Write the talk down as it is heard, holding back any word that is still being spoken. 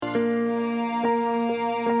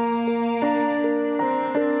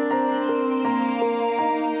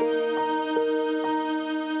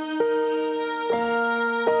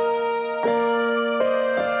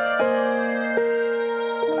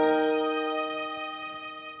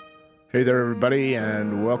Hey there, everybody,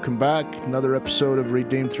 and welcome back. Another episode of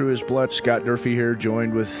Redeemed Through His Blood. Scott Durfee here,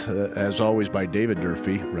 joined with, as always, by David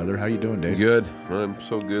Durfee. Brother, how you doing, Dave? Good. I'm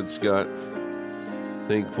so good, Scott.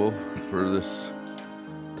 Thankful for this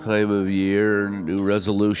time of year. New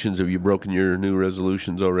resolutions. Have you broken your new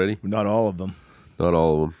resolutions already? Not all of them. Not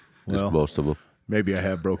all of them. Just Well, most of them. Maybe I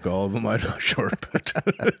have broke all of them. I'm not sure, but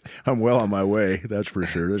I'm well on my way. That's for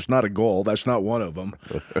sure. There's not a goal. That's not one of them.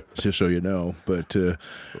 Just so you know. But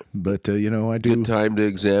you know, I do. Good time to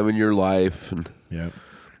examine your life and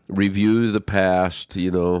review the past.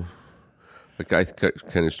 You know, like I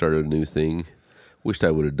kind of started a new thing. Wished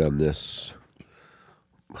I would have done this.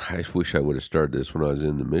 I wish I would have started this when I was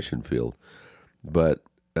in the mission field. But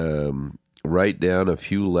write down a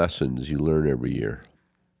few lessons you learn every year.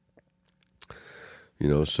 You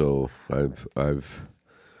know, so I've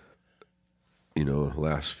you know,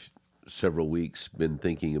 last several weeks been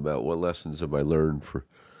thinking about what lessons have I learned for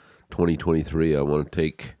 2023 I want to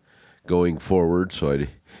take going forward, so I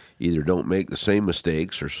either don't make the same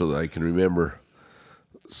mistakes or so that I can remember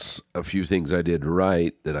a few things I did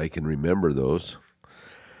right, that I can remember those.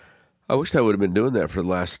 I wish I would have been doing that for the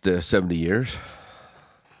last 70 years.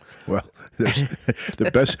 Well,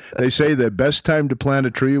 the best. They say the best time to plant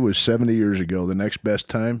a tree was 70 years ago. The next best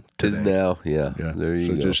time today. Is now. Yeah. There you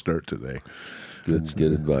go. So just start today.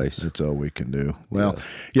 Good advice. That's all we can do. Well,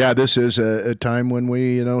 yeah, this is a time when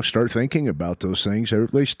we, you know, start thinking about those things. Or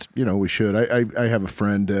at least, you know, we should. I have a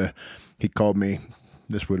friend. He called me.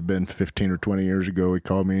 This would have been 15 or 20 years ago. He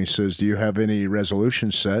called me. He says, "Do you have any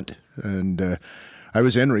resolutions set?" And I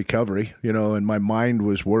was in recovery, you know, and my mind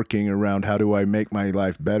was working around how do I make my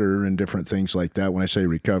life better and different things like that. When I say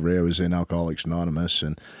recovery, I was in Alcoholics Anonymous,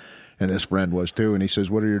 and this friend was too. And he says,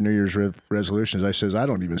 "What are your New Year's resolutions?" I says, "I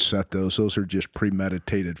don't even set those. Those are just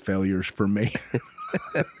premeditated failures for me."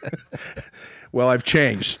 Well, I've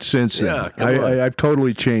changed since then. I've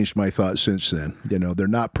totally changed my thoughts since then. You know, they're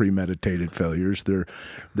not premeditated failures.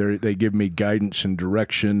 They give me guidance and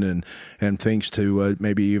direction and things to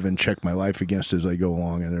maybe even check my life against as I go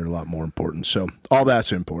along, and they're a lot more important. So all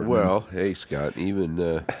that's important. Well, hey, Scott,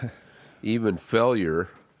 even failure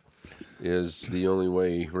is the only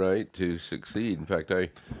way, right, to succeed. In fact, I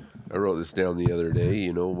wrote this down the other day.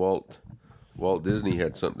 You know, Walt Disney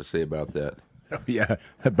had something to say about that. Yeah,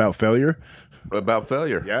 about failure? About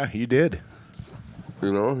failure. Yeah, he did.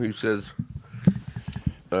 You know, he says,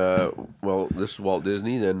 well, this is Walt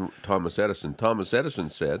Disney, then Thomas Edison. Thomas Edison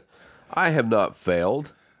said, "I have not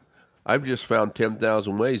failed. I've just found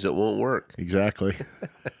 10,000 ways it won't work." Exactly.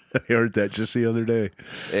 I heard that just the other day.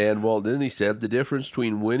 And Walt Disney said, "The difference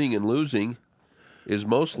between winning and losing is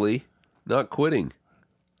mostly not quitting.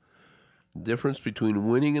 The difference between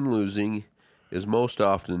winning and losing is most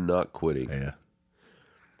often not quitting." Yeah.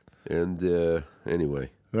 And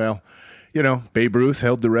anyway. Well, you know, Babe Ruth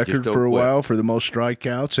held the record for a quit. while for the most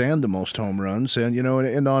strikeouts and the most home runs, and you know,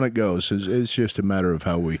 and on it goes. It's just a matter of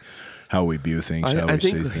how we view things, I think,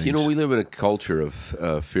 see things. you know, we live in a culture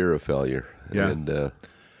of fear of failure. Yeah. And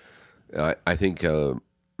I think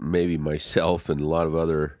maybe myself and a lot of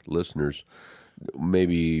other listeners,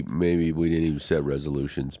 maybe we didn't even set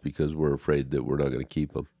resolutions because we're afraid that we're not going to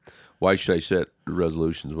keep them. Why should I set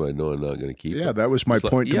resolutions when I know I'm not going to keep them? Yeah, that was my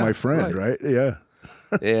point to my friend, right? Yeah.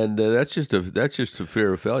 And that's just a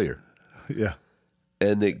fear of failure. Yeah.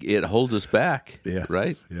 And it holds us back. Yeah.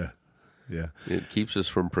 Right? Yeah. Yeah. It keeps us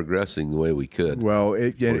from progressing the way we could. Well,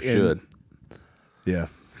 should. Yeah.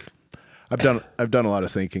 I've done a lot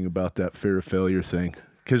of thinking about that fear of failure thing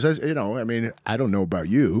because, you know, I mean, I don't know about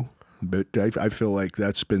you, but I feel like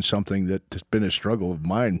that's been something that's been a struggle of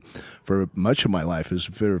mine for much of my life is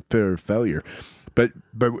fear of failure. But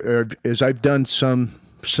as I've done some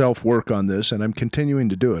self-work on this, and I'm continuing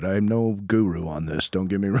to do it, I'm no guru on this, don't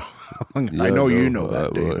get me wrong. Yeah, I know you know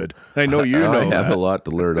that, David. I know you know that. I have a lot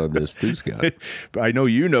to learn on this too, Scott. I know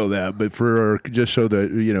you know that, but just so that,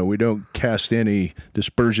 you know, we don't cast any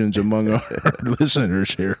dispersions among our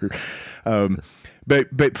listeners here.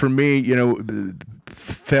 But for me, you know,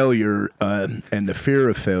 failure and the fear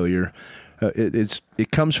of failure,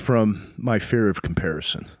 it comes from my fear of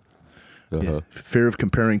comparison. Yeah. Fear of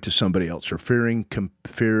comparing to somebody else, or fear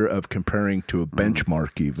of comparing to a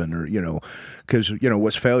benchmark even, or, you know, because, you know,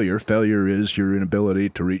 what's failure? Failure is your inability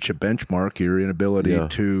to reach a benchmark, your inability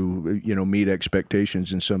to, you know, meet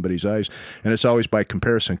expectations in somebody's eyes. And it's always by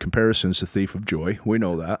comparison. Comparison's the thief of joy. We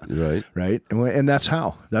know that. Right. Right. And that's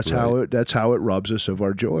how it robs us of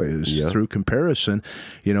our joy is through comparison.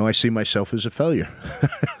 You know, I see myself as a failure.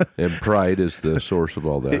 And pride is the source of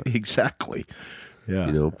all that. Exactly. Yeah.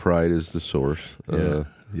 You know, pride is the source.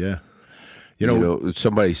 Yeah. You know,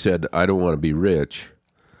 somebody said, "I don't want to be rich.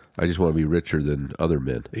 I just want to be richer than other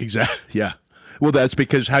men. Exactly. Yeah. Well, that's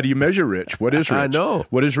because how do you measure rich? What is rich? I know.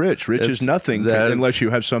 What is rich? Rich is nothing unless you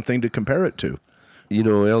have something to compare it to. You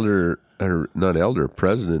know,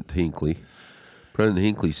 President Hinckley. President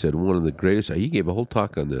Hinckley said one of the greatest, he gave a whole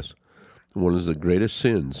talk on this, one of the greatest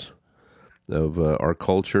sins of our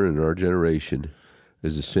culture and our generation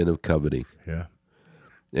is the sin of coveting. Yeah.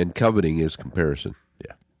 And coveting is comparison.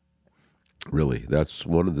 Yeah. Really, that's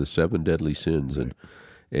one of the 7 deadly sins. Right.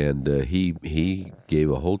 And he gave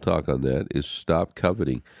a whole talk on that, is stop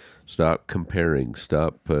coveting, stop comparing,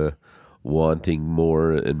 stop wanting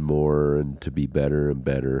more and to be better and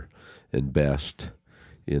better and best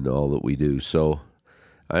in all that we do. So,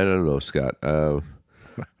 I don't know, Scott.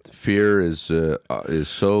 Fear is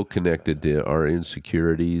so connected to our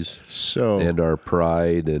insecurities and our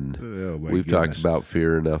pride, and we've talked about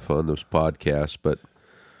fear enough on this podcast, but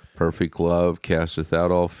perfect love casteth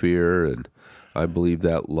out all fear, and I believe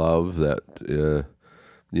that love that, that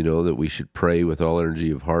we should pray with all energy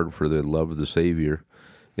of heart for the love of the Savior.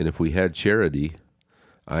 And if we had charity,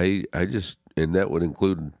 and that would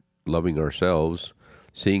include loving ourselves,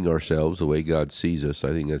 seeing ourselves the way God sees us.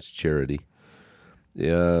 I think that's charity.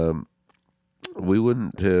 We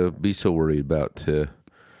wouldn't be so worried about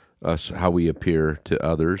us, how we appear to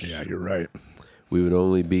others. Yeah, you're right. We would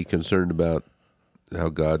only be concerned about how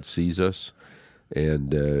God sees us.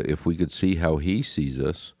 And if we could see how He sees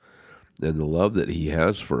us and the love that He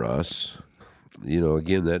has for us,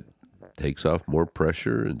 again, that takes off more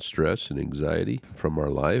pressure and stress and anxiety from our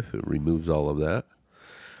life. It removes all of that.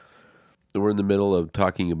 We're in the middle of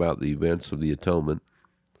talking about the events of the Atonement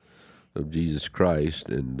of Jesus Christ,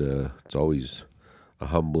 and it's always a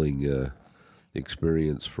humbling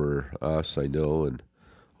experience for us, I know, and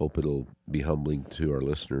hope it'll be humbling to our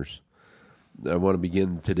listeners. I want to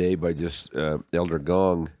begin today by just Elder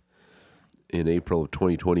Gong in April of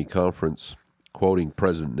 2020 conference quoting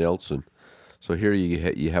President Nelson. So here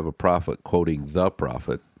you have a prophet quoting the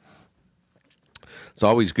prophet. It's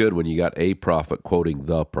always good when you got a prophet quoting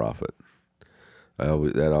the prophet.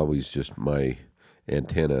 That always just, my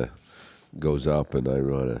antenna goes up, and I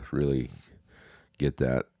want to really get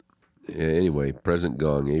that. Anyway, President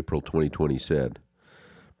Gong, April 2020 said,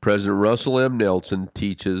 President Russell M. Nelson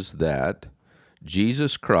teaches that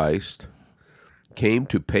Jesus Christ came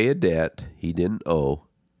to pay a debt He didn't owe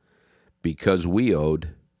because we owed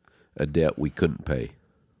a debt we couldn't pay.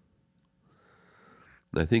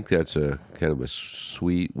 I think that's a kind of a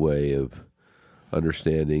sweet way of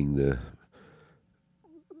understanding the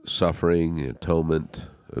suffering and atonement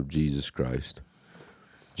of Jesus Christ.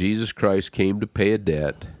 Jesus Christ came to pay a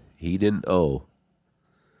debt He didn't owe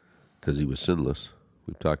because He was sinless.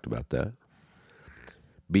 We've talked about that.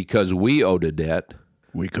 Because we owed a debt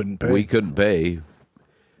we couldn't pay.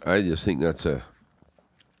 I just think that's a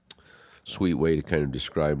sweet way to kind of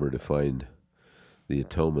describe or define the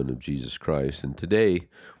atonement of Jesus Christ. And today,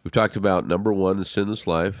 we've talked about number 1, the sinless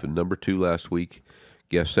life, and number 2 last week,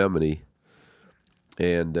 Gethsemane.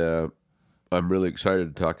 And I'm really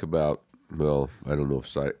excited to talk about, well, I don't know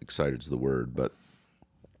if excited is the word, but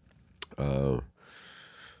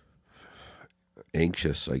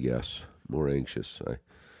anxious, I guess, more anxious. I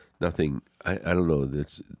don't know.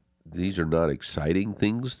 These are not exciting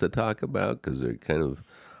things to talk about because they kind of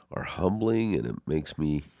are humbling, and it makes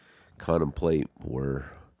me contemplate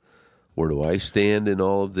where do I stand in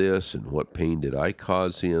all of this, and what pain did I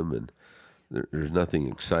cause Him, and there's nothing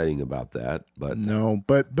exciting about that. But no,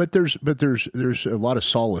 but there's a lot of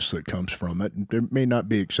solace that comes from it. It may not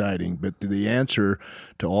be exciting, but the answer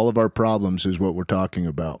to all of our problems is what we're talking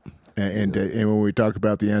about. And when we talk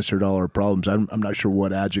about the answer to all our problems, I'm not sure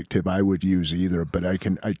what adjective I would use either, but I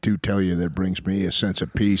do tell you that it brings me a sense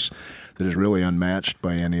of peace that is really unmatched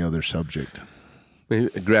by any other subject. Maybe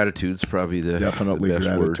gratitude's probably the best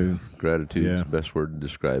gratitude. Word. Gratitude is the best word to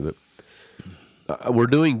describe it. We're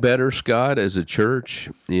doing better, Scott, as a church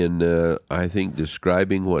in, I think,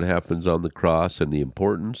 describing what happens on the cross and the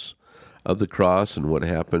importance of the cross and what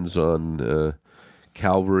happens on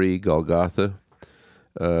Calvary, Golgotha.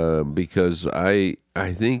 Because I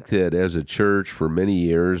think that as a church for many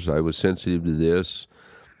years, I was sensitive to this,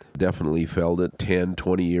 definitely felt it 10,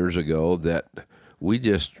 20 years ago, that we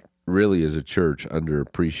just really as a church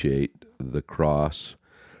underappreciate the cross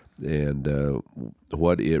and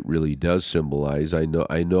what it really does symbolize. I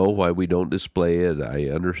know why we don't display it. I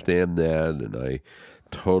understand that, and I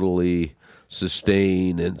totally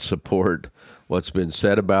sustain and support what's been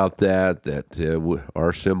said about that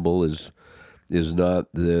our symbol is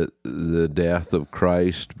not the death of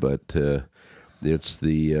Christ, but it's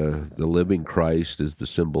the living Christ is the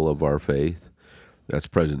symbol of our faith. That's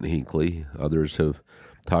President Hinckley. Others have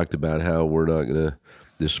talked about how we're not going to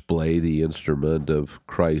display the instrument of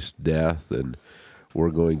Christ's death, and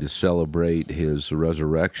we're going to celebrate his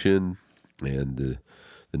resurrection and the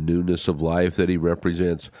newness of life that he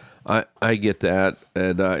represents. I get that,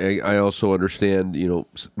 and I also understand,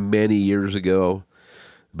 many years ago,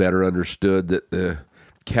 better understood that the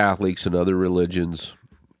Catholics and other religions,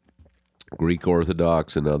 Greek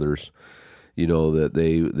Orthodox and others, that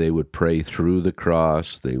they would pray through the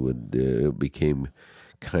cross. They would it became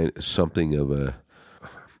kind of something of a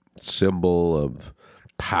symbol of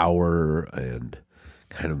power and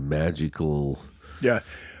kind of magical. Yeah.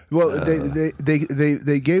 Well,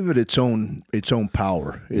 they gave it its own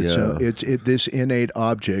power. It's this innate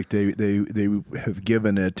object. They have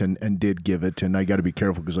given it and did give it. And I got to be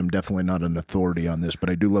careful because I'm definitely not an authority on this, but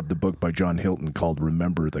I do love the book by John Hilton called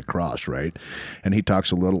 "Remember the Cross," right? And he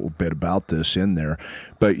talks a little bit about this in there.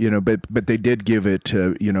 But but they did give it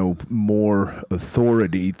more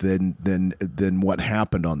authority than what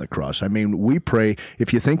happened on the cross. I mean, we pray,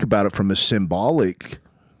 if you think about it from a symbolic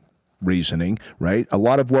reasoning, right? A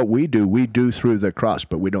lot of what we do through the cross,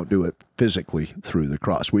 but we don't do it physically through the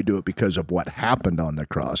cross. We do it because of what happened on the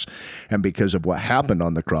cross. And because of what happened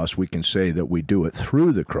on the cross, we can say that we do it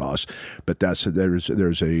through the cross. But there's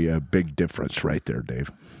a big difference right there,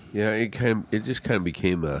 Dave. Yeah, it just kind of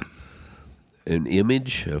became an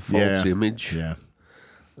image, a false image. Yeah.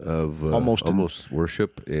 Of almost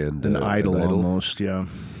worship and an idol almost, yeah.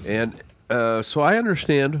 And so I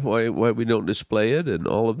understand why we don't display it and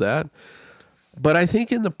all of that, but I think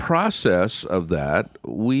in the process of that,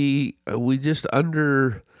 we just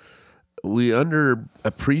underappreciated,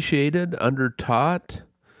 undertaught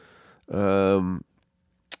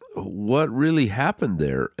what really happened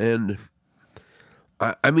there. And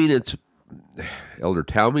I mean, it's Elder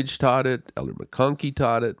Talmage taught it, Elder McConkie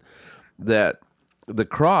taught it, that the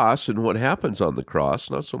cross and what happens on the cross,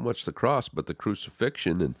 not so much the cross, but the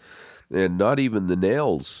crucifixion and not even the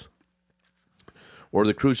nails or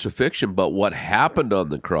the crucifixion, but what happened on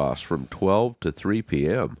the cross from 12 to 3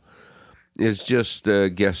 p.m. is just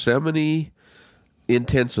Gethsemane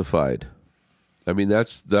intensified. I mean,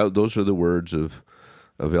 those are the words of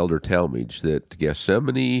Elder Talmage, that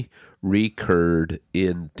Gethsemane recurred,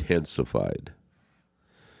 intensified.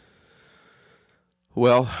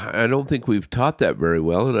 Well, I don't think we've taught that very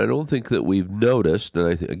well, and I don't think that we've noticed, and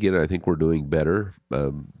I think we're doing better.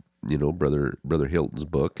 Brother Hilton's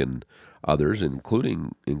book and others,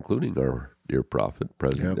 including our dear prophet,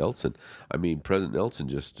 President Nelson. I mean, President Nelson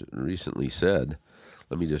just recently said,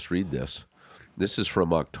 let me just read this. This is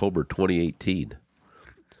from October 2018.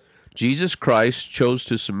 Jesus Christ chose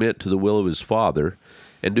to submit to the will of his Father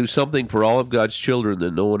and do something for all of God's children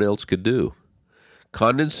that no one else could do.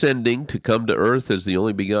 Condescending to come to earth as the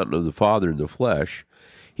only begotten of the Father in the flesh,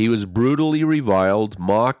 he was brutally reviled,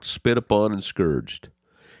 mocked, spit upon, and scourged.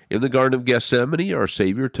 In the Garden of Gethsemane, our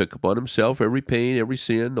Savior took upon himself every pain, every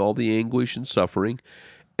sin, all the anguish and suffering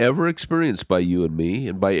ever experienced by you and me,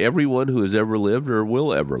 and by everyone who has ever lived or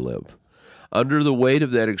will ever live. Under the weight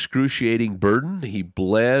of that excruciating burden, he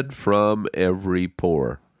bled from every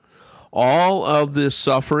pore. All of this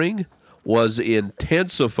suffering was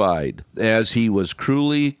intensified as he was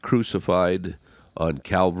cruelly crucified on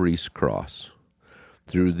Calvary's cross.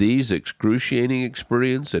 Through these excruciating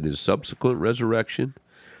experiences and his subsequent resurrection,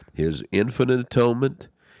 his infinite atonement,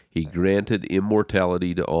 he granted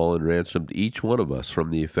immortality to all and ransomed each one of us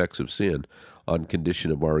from the effects of sin on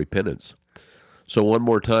condition of our repentance. So one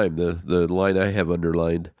more time, the line I have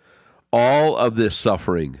underlined, all of this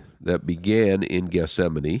suffering that began in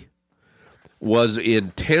Gethsemane was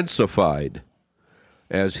intensified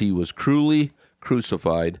as he was cruelly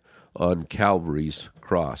crucified on Calvary's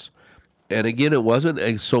cross. And again, it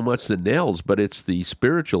wasn't so much the nails, but it's the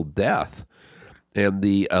spiritual death and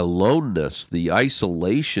the aloneness, the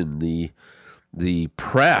isolation, the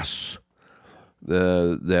press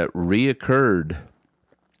that reoccurred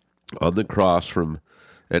on the cross from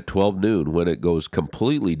at 12 noon when it goes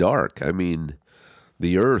completely dark. I mean,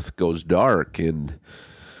 the earth goes dark, and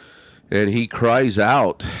he cries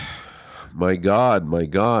out, my God,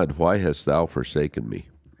 why hast thou forsaken me?"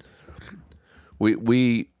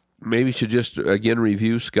 We maybe should just again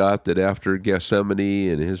review, Scott, that after Gethsemane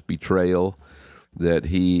and his betrayal, that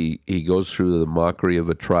he goes through the mockery of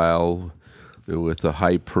a trial with the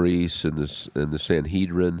high priest and the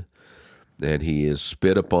Sanhedrin, and he is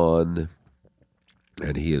spit upon,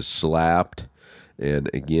 and he is slapped, and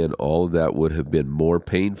again, all of that would have been more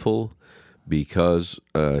painful because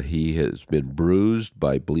he has been bruised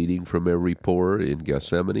by bleeding from every pore in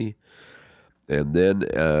Gethsemane. And then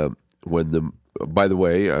by the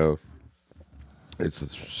way,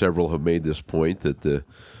 Several have made this point that the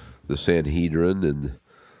Sanhedrin and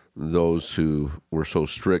those who were so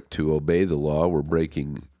strict to obey the law were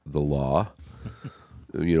breaking the law.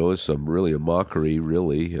 It's really a mockery,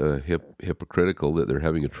 really hypocritical that they're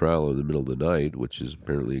having a trial in the middle of the night, which is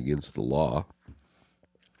apparently against the law.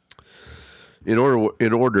 In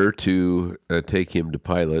order to take him to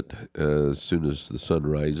Pilate, as soon as the sun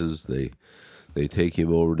rises, they take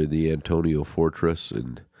him over to the Antonia fortress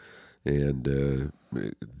and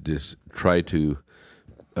just try to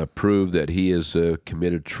prove that he has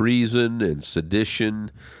committed treason and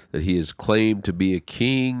sedition, that he is claimed to be a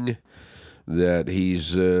king, that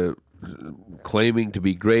he's claiming to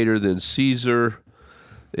be greater than Caesar,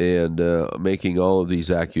 and making all of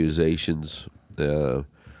these accusations. The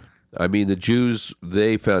Jews,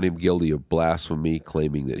 they found him guilty of blasphemy,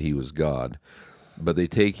 claiming that he was God. But they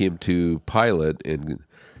take him to Pilate and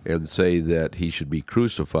say that he should be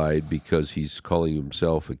crucified because he's calling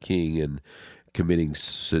himself a king and committing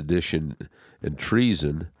sedition and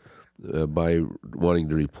treason by wanting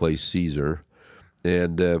to replace Caesar.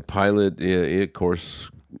 And Pilate, of course,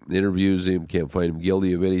 interviews him, can't find him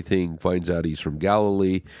guilty of anything, finds out he's from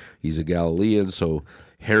Galilee. He's a Galilean, so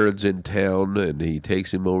Herod's in town, and he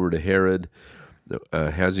takes him over to Herod,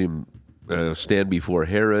 has him stand before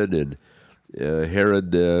Herod, and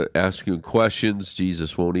Herod asks him questions.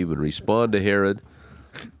 Jesus won't even respond to Herod.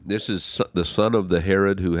 This is the son of the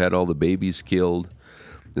Herod who had all the babies killed.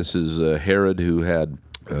 This is Herod who had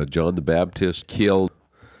John the Baptist killed.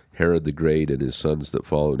 Herod the Great and his sons that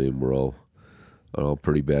followed him were all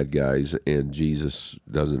pretty bad guys, and Jesus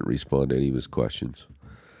doesn't respond to any of his questions.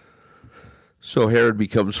 So Herod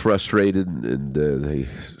becomes frustrated, and they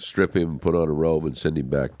strip him, put on a robe, and send him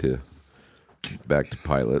back to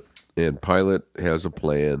Pilate. And Pilate has a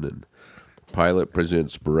plan, and Pilate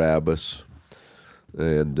presents Barabbas,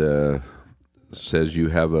 and says you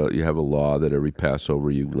have a law that every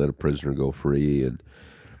Passover you can let a prisoner go free, and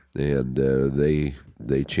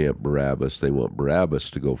they chant Barabbas. They want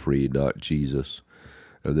Barabbas to go free, not Jesus.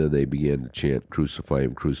 And then they began to chant, "Crucify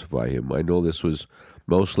him, crucify him." I know this was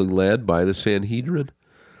mostly led by the Sanhedrin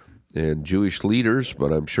and Jewish leaders,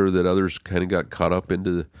 but I'm sure that others kind of got caught up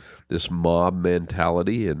into this mob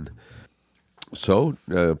mentality. And so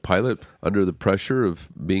Pilate, under the pressure of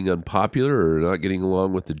being unpopular or not getting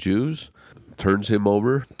along with the Jews, turns him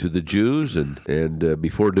over to the Jews, and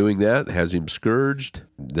before doing that, has him scourged.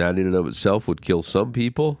 That in and of itself would kill some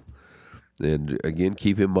people. And again,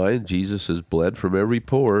 keep in mind, Jesus has bled from every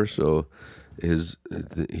pore, so he's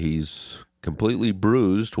completely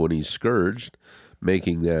bruised when he's scourged,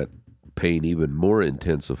 making that pain even more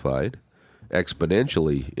intensified,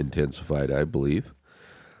 exponentially intensified, I believe.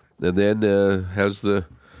 And then has the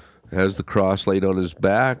cross laid on his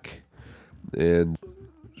back and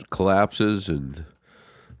collapses, and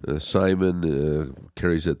Simon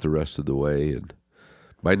carries it the rest of the way. And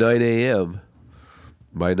by 9 a.m.,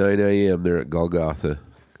 they're at Golgotha,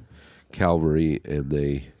 Calvary, and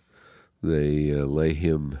they lay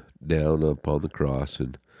him down upon the cross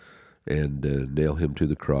and nail him to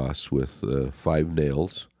the cross with 5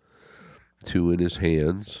 nails, 2 in his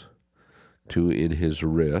hands, 2 in his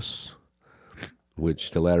wrists,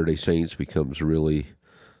 which to Latter-day Saints becomes really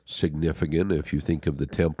significant if you think of the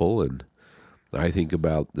temple. And I think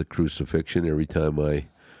about the crucifixion every time I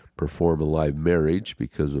perform a live marriage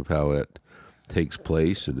because of how it takes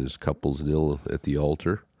place, and his couples kneel at the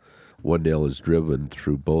altar. 1 nail is driven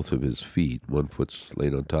through both of his feet. 1 foot's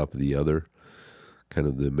laid on top of the other, kind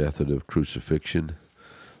of the method of crucifixion.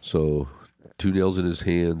 So 2 nails in his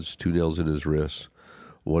hands, 2 nails in his wrists,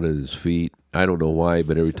 1 in his feet. I don't know why,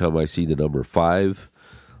 but every time I see the number 5,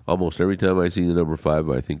 almost every time I see the number 5,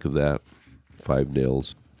 I think of that, 5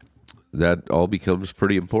 nails. That all becomes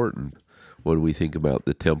pretty important when we think about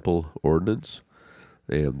the temple ordinance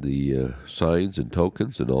and the signs and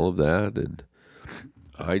tokens and all of that. And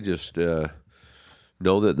I just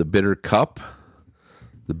know that the bitter cup,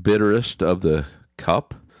 the bitterest of the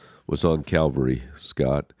cup, was on Calvary,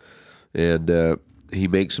 Scott. And he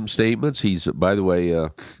makes some statements. He's, by the way,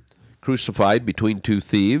 crucified between 2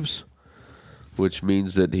 thieves, which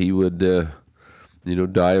means that he would,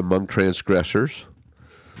 die among transgressors.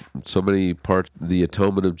 So many parts of the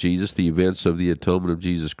atonement of Jesus, the events of the atonement of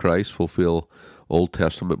Jesus Christ, fulfill Old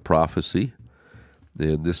Testament prophecy.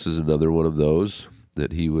 And this is another one of those,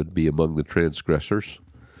 that he would be among the transgressors.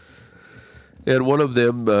 And one of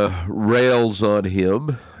them rails on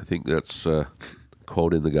him. I think that's a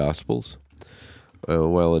quote in the Gospels.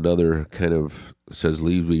 While another kind of says,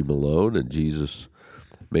 "Leave him alone." And Jesus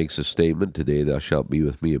makes a statement, "Today thou shalt be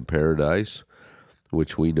with me in paradise,"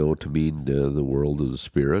 which we know to mean the world of the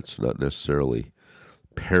spirits, not necessarily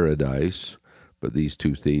paradise, but these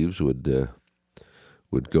two thieves would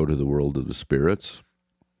go to the world of the spirits.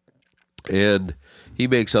 And he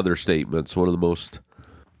makes other statements. One of the most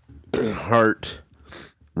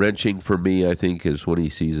heart-wrenching for me, I think, is when he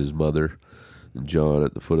sees his mother, John,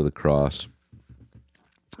 at the foot of the cross.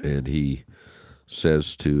 And he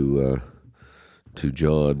says to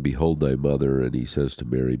John, "Behold thy mother," and he says to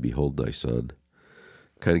Mary, "Behold thy son."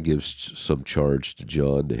 Kind of gives some charge to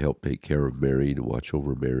John to help take care of Mary, to watch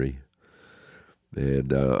over Mary.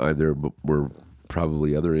 And there were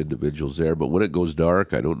probably other individuals there, but when it goes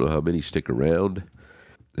dark, I don't know how many stick around.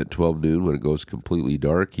 At 12 noon, when it goes completely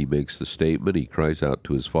dark, he makes the statement. He cries out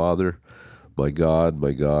to his Father, my God,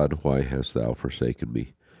 why hast thou forsaken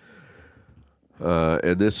me?"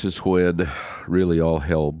 And this is when really all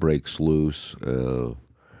hell breaks loose.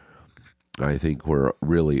 I think where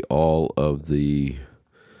really all of the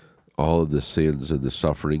sins and the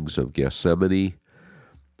sufferings of Gethsemane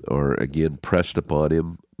are again pressed upon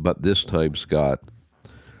him. But this time, Scott,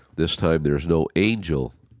 there's no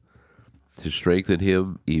angel to strengthen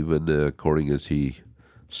him, even according as he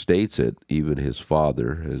states it, even his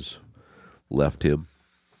Father has left him.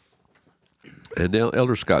 And now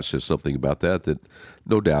Elder Scott says something about that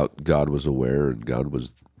no doubt God was aware and God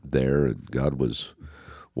was there and God was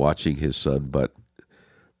watching his son, but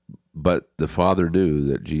the Father knew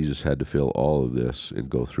that Jesus had to feel all of this and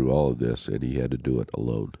go through all of this, and he had to do it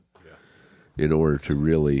alone in order to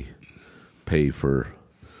really pay for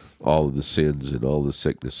all of the sins and all the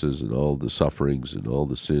sicknesses and all the sufferings and all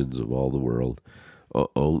the sins of all the world.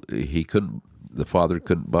 The Father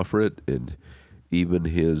couldn't buffer it, and even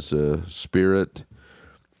his spirit,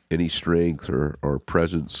 any strength or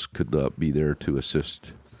presence could not be there to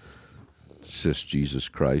assist Jesus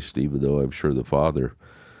Christ, even though I'm sure the Father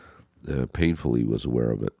painfully was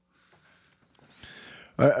aware of it.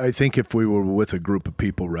 I think if we were with a group of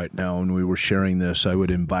people right now and we were sharing this, I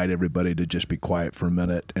would invite everybody to just be quiet for a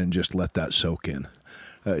minute and just let that soak in.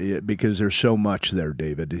 Because there's so much there,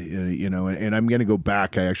 David, and I'm going to go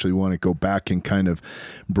back. I actually want to go back and kind of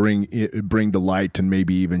bring to light and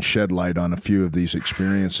maybe even shed light on a few of these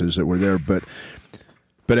experiences that were there.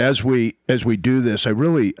 But as we do this, I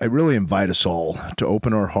really invite us all to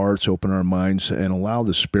open our hearts, open our minds, and allow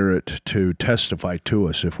the Spirit to testify to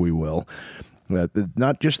us, if we will.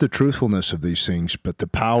 Not just the truthfulness of these things, but the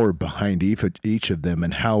power behind each of them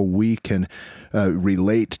and how we can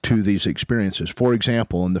relate to these experiences. For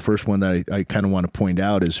example, and the first one that I kind of want to point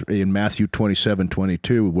out is in Matthew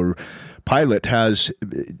 27:22, where Pilate has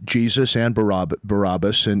Jesus and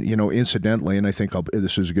Barabbas, and incidentally, and I think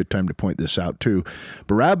this is a good time to point this out too.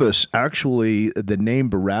 Barabbas, actually, the name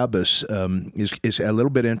Barabbas is a little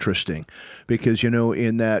bit interesting because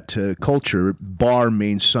in that culture, Bar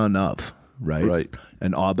means son of. Right.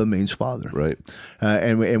 And Abba means father. Right.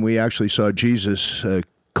 And we actually saw Jesus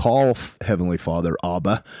call Heavenly Father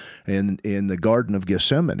Abba in the Garden of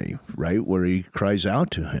Gethsemane, right, where he cries out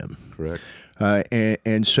to him. Correct.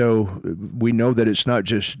 And so we know that it's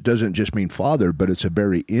doesn't just mean father, but it's a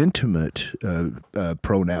very intimate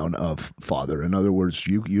pronoun of father. In other words,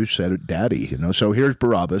 you said it, daddy. So here's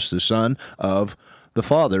Barabbas, the son of the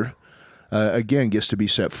Father. Again, gets to be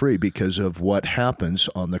set free because of what happens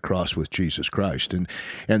on the cross with Jesus Christ. And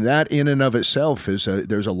that in and of itself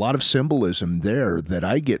there's a lot of symbolism there that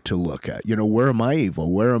I get to look at. Where am I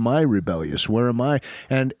evil? Where am I rebellious? Where am I?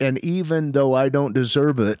 And even though I don't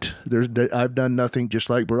deserve it, I've done nothing, just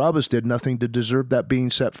like Barabbas did, nothing to deserve that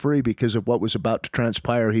being set free because of what was about to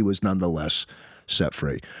transpire. He was nonetheless set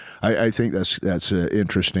free. I think that's an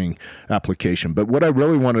interesting application. But what I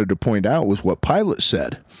really wanted to point out was what Pilate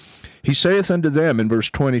said. He saith unto them in verse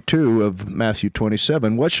 22 of Matthew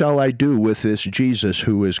 27, "What shall I do with this Jesus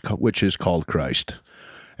which is called Christ?"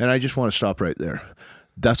 And I just want to stop right there.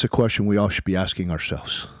 That's a question we all should be asking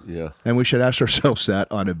ourselves. Yeah. And we should ask ourselves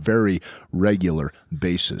that on a very regular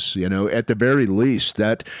basis. At the very least,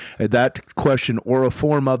 that question or a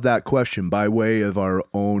form of that question by way of our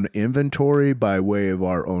own inventory, by way of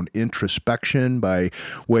our own introspection, by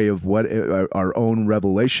way of what our own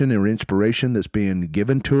revelation or inspiration that's being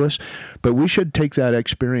given to us. But we should take that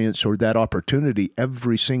experience or that opportunity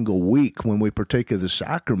every single week when we partake of the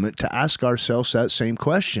sacrament to ask ourselves that same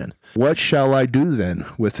question. What shall I do then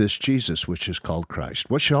with this Jesus which is called Christ?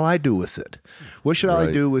 What shall I do with it? What should I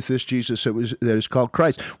do with this Jesus that is called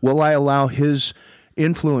Christ? Will I allow his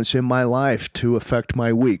influence in my life to affect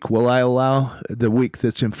my week? Will I allow the week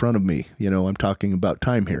that's in front of me? I'm talking about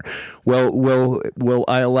time here. Will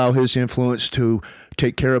I allow his influence to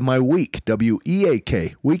take care of my weak,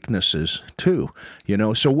 W-E-A-K, weaknesses too?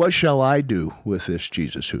 So what shall I do with this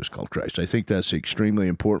Jesus who is called Christ? I think that's extremely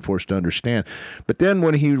important for us to understand. But then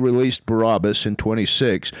when he released Barabbas in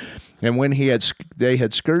 26, and when they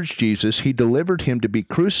had scourged Jesus, he delivered him to be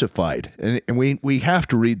crucified. And we have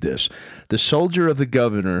to read this. The soldier of the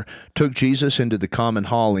governor took Jesus into the common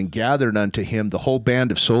hall and gathered unto him the whole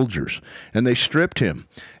band of soldiers. And they stripped him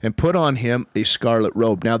and put on him a scarlet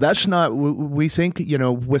robe. Now, that's not, we think,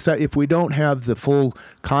 with that, if we don't have the full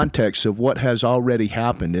context of what has already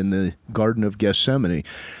happened in the Garden of Gethsemane,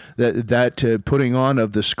 that putting on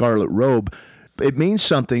of the scarlet robe, it means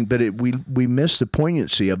something, but we miss the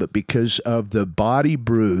poignancy of it because of the body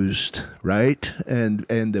bruised, right? And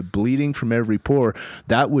the bleeding from every pore.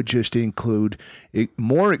 That would just include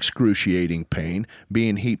more excruciating pain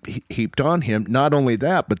being heaped on him. Not only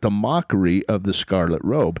that, but the mockery of the scarlet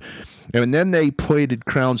robe. And then they plaited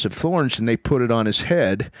crowns of thorns, and they put it on his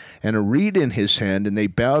head, and a reed in his hand, and they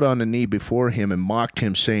bowed on a knee before him and mocked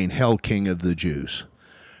him, saying, "Hail, King of the Jews."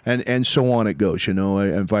 And so on it goes. I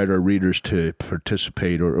invite our readers to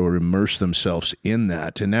participate or immerse themselves in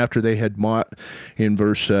that. And after they had mocked, in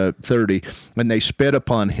verse 30, and they spit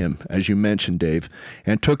upon him, as you mentioned, Dave,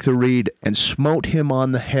 and took the reed and smote him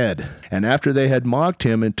on the head. And after they had mocked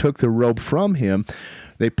him and took the robe from him,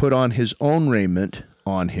 they put on his own raiment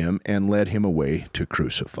on him and led him away to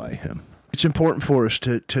crucify him. It's important for us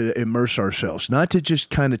to immerse ourselves, not to just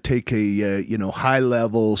kind of take a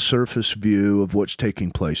high-level surface view of what's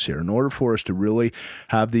taking place here. In order for us to really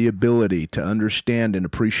have the ability to understand and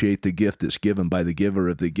appreciate the gift that's given by the giver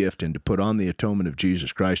of the gift and to put on the atonement of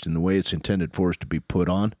Jesus Christ in the way it's intended for us to be put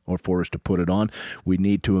on or for us to put it on, we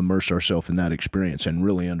need to immerse ourselves in that experience and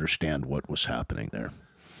really understand what was happening there.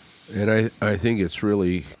 And I think it's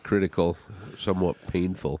really critical, somewhat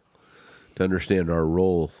painful, to understand our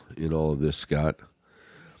role in all of this, Scott.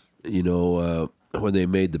 When they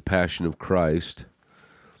made The Passion of Christ,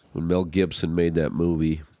 when Mel Gibson made that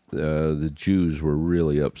movie, the Jews were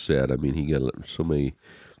really upset. I mean, he got so many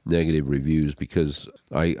negative reviews because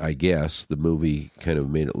I guess the movie kind of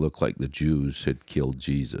made it look like the Jews had killed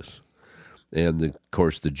Jesus. And, of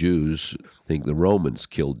course, the Jews think the Romans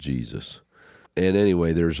killed Jesus. And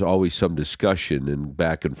anyway, there's always some discussion and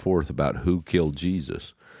back and forth about who killed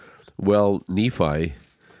Jesus. Well, Nephi,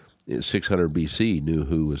 in 600 BC, knew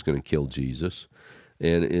who was going to kill Jesus.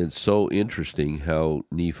 And it's so interesting how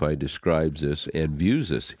Nephi describes this and views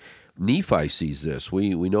this. Nephi sees this.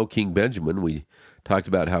 We know King Benjamin. We talked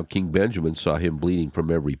about how King Benjamin saw him bleeding from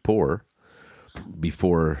every pore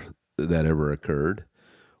before that ever occurred.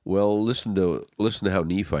 Well, listen to how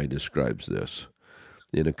Nephi describes this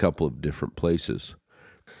in a couple of different places.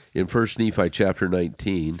 In 1 Nephi chapter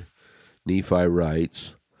 19, Nephi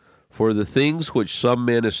writes, "For the things which some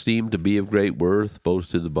men esteem to be of great worth, both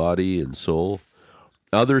to the body and soul,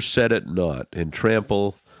 others set at naught, and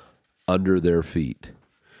trample under their feet.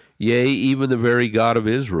 Yea, even the very God of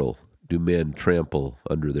Israel do men trample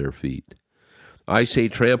under their feet. I say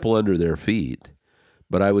trample under their feet,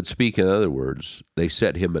 but I would speak in other words, they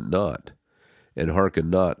set him at naught, and hearken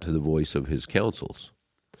not to the voice of his counsels."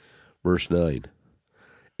 Verse 9,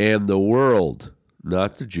 "And the world,"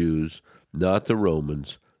 not the Jews, not the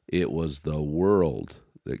Romans, it was the world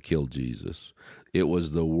that killed Jesus. It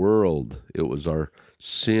was the world. It was our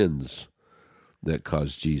sins that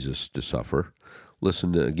caused Jesus to suffer.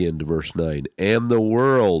 Listen again to verse 9. "And the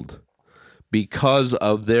world, because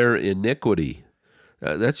of their iniquity."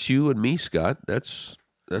 That's you and me, Scott. That's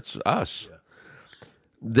us. Yeah.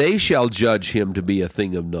 "They shall judge him to be a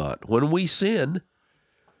thing of naught." When we sin,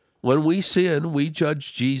 we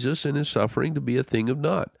judge Jesus and his suffering to be a thing of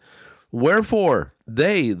naught. "Wherefore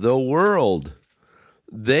they, the world,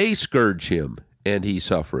 they scourge him, and he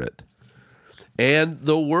suffereth. And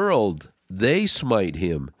the world, they smite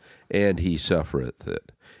him, and he suffereth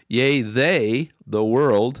it. Yea, they, the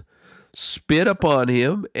world, spit upon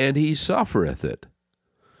him, and he suffereth it,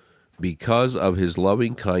 because of his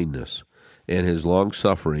loving kindness and his long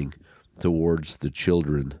suffering towards the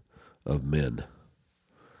children of men."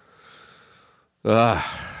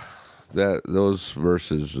 Those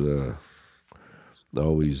verses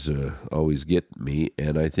always get me,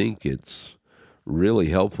 and I think it's really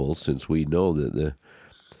helpful since we know that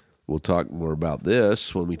we'll talk more about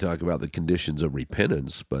this when we talk about the conditions of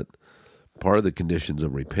repentance, but part of the conditions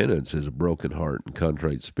of repentance is a broken heart and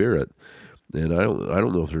contrite spirit. And I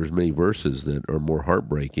don't know if there's many verses that are more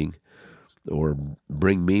heartbreaking or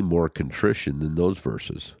bring me more contrition than those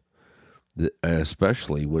verses.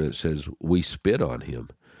 especially when it says we spit on him.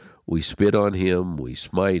 We spit on him, we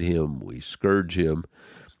smite him, we scourge him.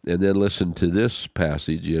 And then listen to this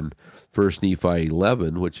passage in 1 Nephi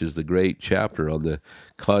 11, which is the great chapter on the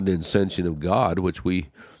condescension of God, which we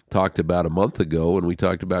talked about a month ago when we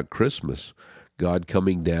talked about Christmas. God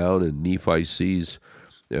coming down, and Nephi sees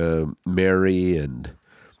Mary and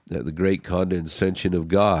the great condescension of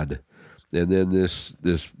God. And then this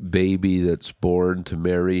baby that's born to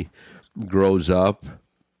Mary grows up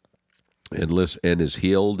and is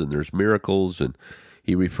healed, and there's miracles, and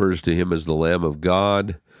he refers to him as the Lamb of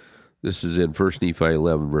God. This is in 1 Nephi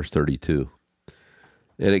 11, verse 32.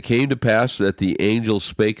 And it came to pass that the angel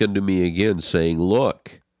spake unto me again, saying,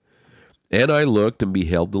 Look. And I looked and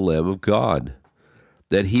beheld the Lamb of God,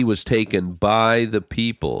 that he was taken by the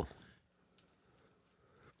people.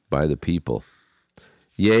 By the people.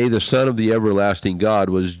 Yea, the Son of the everlasting God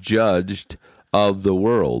was judged of the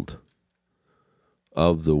world.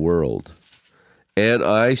 Of the world. And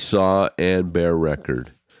I saw and bear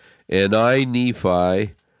record. And I,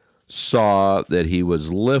 Nephi, saw that he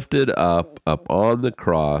was lifted up upon the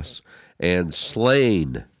cross and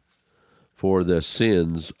slain for the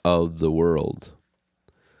sins of the world.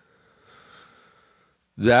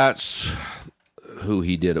 That's who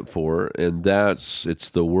he did it for, and it's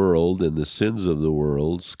the world and the sins of the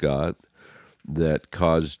world, Scott, that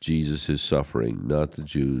caused Jesus his suffering, not the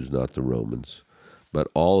Jews, not the Romans, but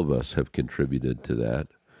all of us have contributed to that.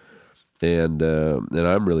 And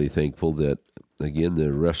I'm really thankful that, again,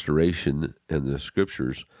 the restoration and the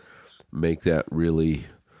scriptures make that really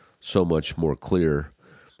so much more clear,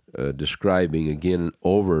 describing again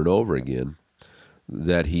over and over again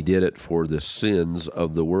that he did it for the sins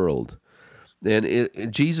of the world. And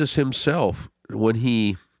Jesus himself, when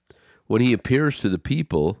he appears to the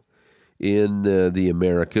people in the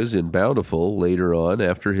Americas, in Bountiful, later on,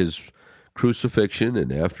 after his crucifixion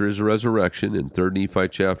and after his resurrection in 3 Nephi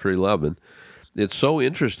chapter 11, it's so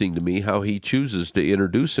interesting to me how he chooses to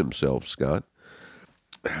introduce himself, Scott.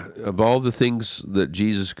 Of all the things that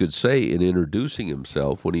Jesus could say in introducing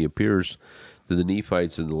himself when he appears to the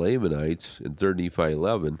Nephites and the Lamanites in 3 Nephi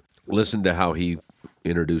 11, listen to how he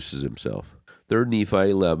introduces himself. 3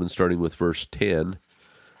 Nephi 11, starting with verse 10,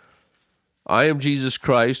 I am Jesus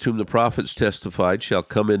Christ, whom the prophets testified shall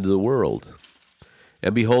come into the world.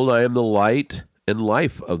 And behold, I am the light and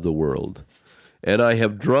life of the world. And I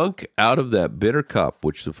have drunk out of that bitter cup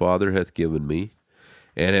which the Father hath given me,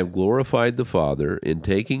 and have glorified the Father in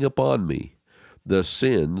taking upon me the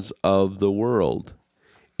sins of the world,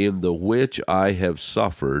 in the which I have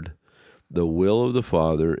suffered the will of the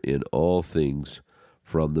Father in all things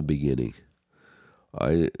from the beginning.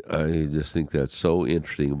 I just think that's so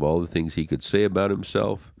interesting. Of all the things he could say about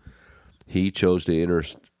himself, he chose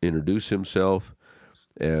to introduce himself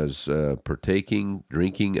as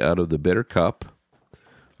drinking out of the bitter cup.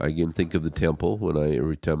 I again think of the temple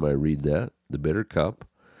every time I read that, the bitter cup,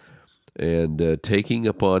 and taking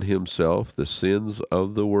upon himself the sins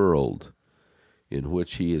of the world in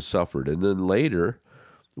which he has suffered. And then later,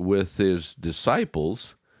 with his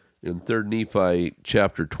disciples, in 3 Nephi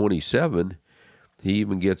chapter 27, he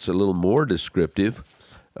even gets a little more descriptive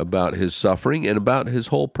about his suffering and about his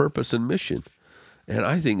whole purpose and mission. And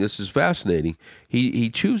I think this is fascinating. He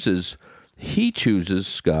chooses,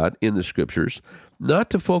 Scott, in the scriptures,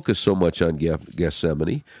 not to focus so much on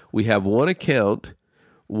Gethsemane. We have one account,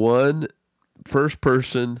 one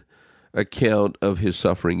first-person account of his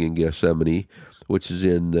suffering in Gethsemane, which is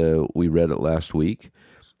in, we read it last week,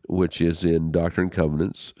 which is in Doctrine and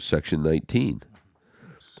Covenants, section 19.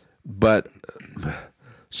 But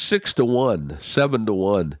 6-1,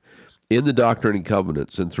 7-1, in the Doctrine and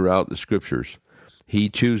Covenants and throughout the scriptures, he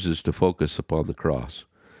chooses to focus upon the cross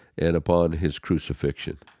and upon his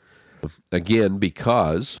crucifixion. Again,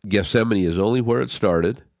 because Gethsemane is only where it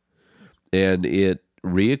started, and it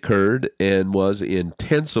reoccurred and was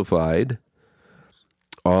intensified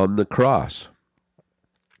on the cross.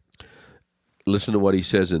 Listen to what he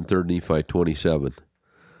says in 3 Nephi 27.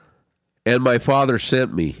 And my Father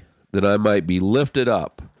sent me, that I might be lifted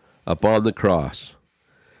up upon the cross.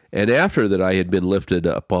 And after that I had been lifted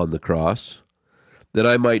upon the cross, that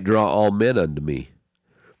I might draw all men unto me.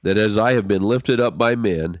 That as I have been lifted up by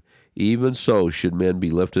men, even so should men be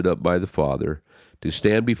lifted up by the Father, to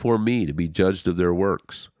stand before me to be judged of their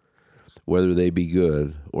works, whether they be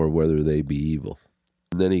good or whether they be evil.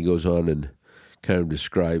 And then he goes on and kind of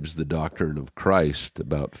describes the doctrine of Christ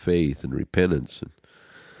about faith and repentance.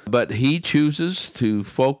 But he chooses to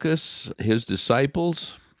focus his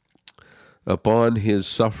disciples upon his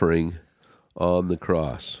suffering on the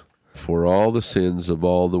cross for all the sins of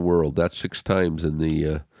all the world. That's 6 times in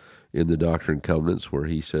in the Doctrine and Covenants where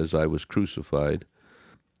he says, I was crucified.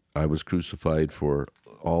 I was crucified for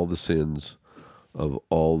all the sins of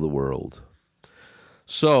all the world.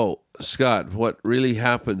 So, Scott, what really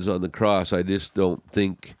happens on the cross, I just don't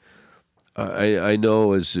think, I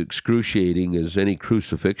know as excruciating as any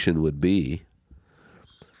crucifixion would be,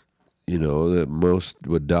 that most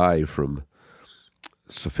would die from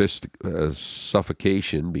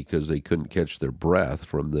suffocation because they couldn't catch their breath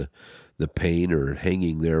from the pain or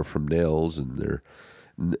hanging there from nails, and they're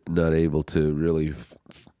not able to really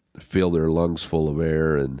fill their lungs full of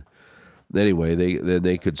air. And anyway,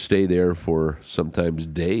 they could stay there for sometimes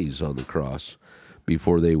days on the cross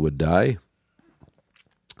before they would die.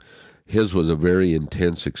 His was a very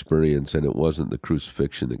intense experience, and it wasn't the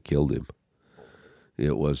crucifixion that killed him.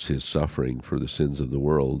 It was his suffering for the sins of the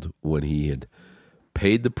world when he had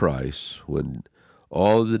paid the price, when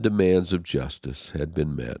all of the demands of justice had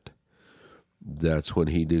been met. That's when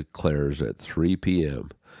he declares at 3 p.m.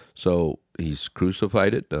 So he's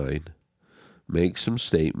crucified at 9, makes some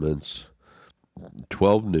statements,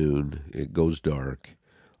 12 noon, it goes dark,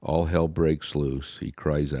 all hell breaks loose, he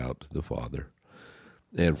cries out to the Father.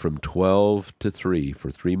 And from 12 to 3,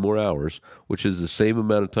 for 3 more hours, which is the same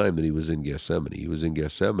amount of time that he was in Gethsemane. He was in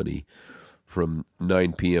Gethsemane from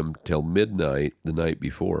 9 p.m. till midnight the night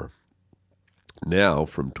before. Now,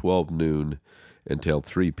 from 12 noon until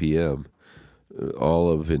 3 p.m.,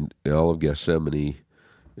 all of Gethsemane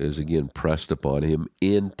is again pressed upon him,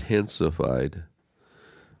 intensified.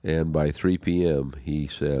 And by 3 p.m., he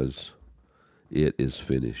says, it is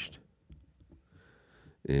finished.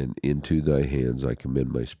 And into thy hands I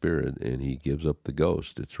commend my spirit, and he gives up the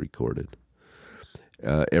ghost. It's recorded.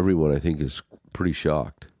 Everyone, I think, is pretty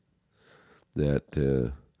shocked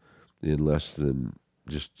that in less than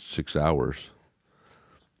just 6 hours,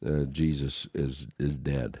 Jesus is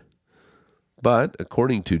dead. But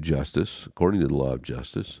according to justice, according to the law of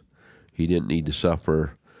justice, he didn't need to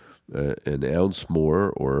suffer an ounce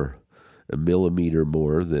more or a millimeter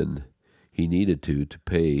more than he needed to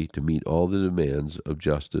pay to meet all the demands of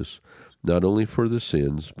justice, not only for the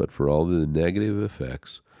sins, but for all the negative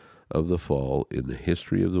effects of the fall in the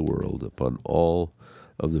history of the world upon all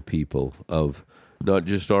of the people of not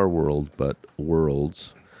just our world, but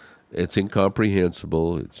worlds. It's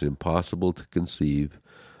incomprehensible. It's impossible to conceive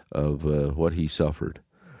of what he suffered.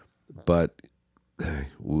 But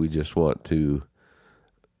we just want to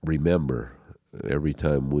remember every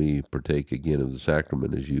time we partake again of the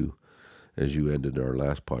sacrament, as you ended our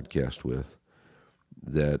last podcast with,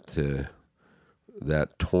 that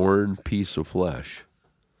torn piece of flesh,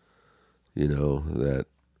 that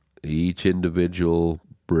each individual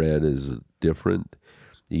bread is different,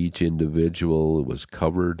 each individual was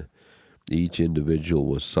covered, each individual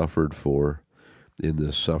was suffered for in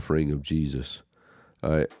the suffering of Jesus.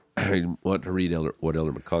 I want to read what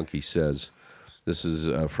Elder McConkie says. This is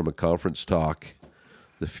from a conference talk,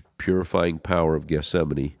 The Purifying Power of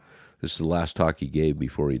Gethsemane. This is the last talk he gave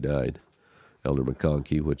before he died, Elder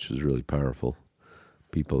McConkie, which is really powerful.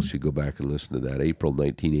 People should go back and listen to that. April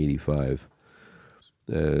 1985.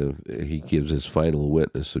 He gives his final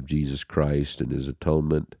witness of Jesus Christ and his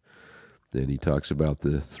atonement. Then he talks about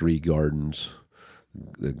the 3 gardens,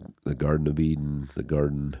 the Garden of Eden, the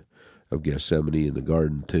Garden of Gethsemane, and the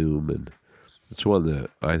Garden Tomb. And it's one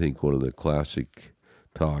of the classic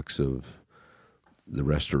talks of the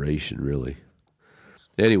Restoration, really.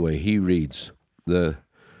 Anyway, he reads,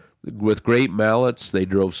 with great mallets they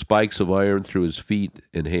drove spikes of iron through his feet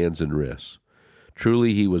and hands and wrists.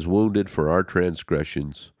 Truly he was wounded for our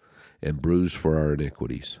transgressions and bruised for our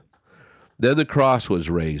iniquities. Then the cross was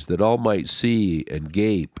raised, that all might see and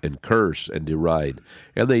gape and curse and deride.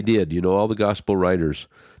 And they did. All the gospel writers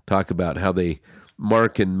talk about how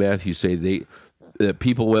Mark and Matthew say that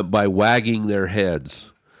people went by wagging their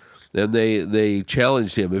heads. And they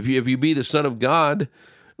challenged him, if you be the Son of God,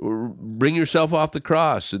 bring yourself off the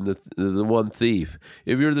cross. And the one thief,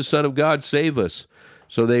 if you're the Son of God, save us.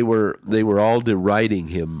 So they were all deriding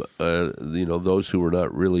him, those who were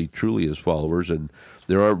not really truly his followers, and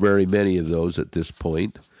there aren't very many of those at this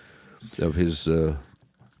point of his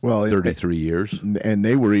 33 years. And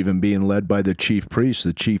they were even being led by the chief priest.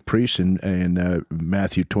 The chief priest in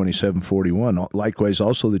Matthew 27:41. Likewise,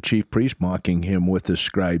 also the chief priest mocking him with the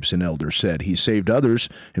scribes and elders said, he saved others,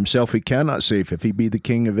 himself he cannot save. If he be the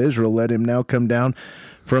king of Israel, let him now come down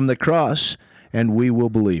from the cross, and we will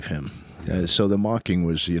believe him. So the mocking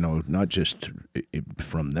was, not just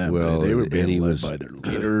from them. But they were being led by their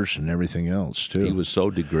leaders and everything else, too. He was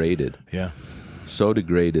so degraded. Yeah. So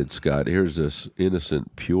degraded, Scott. Here's this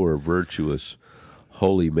innocent, pure, virtuous,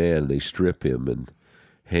 holy man. They strip him and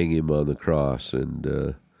hang him on the cross.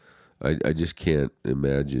 And I just can't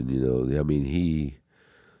imagine. I mean,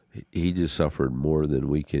 he just suffered more than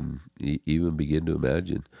we can even begin to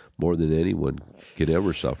imagine, more than anyone can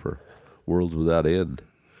ever suffer. Worlds without end.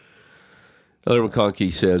 Elder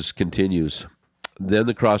McConkie continues, then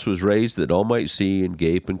the cross was raised that all might see and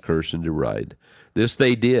gape and curse and deride. This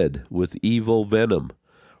they did with evil venom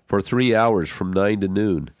for 3 hours from 9 to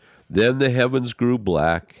noon. Then the heavens grew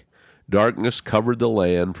black. Darkness covered the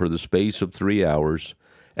land for the space of 3 hours,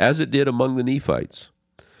 as it did among the Nephites.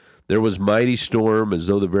 There was mighty storm, as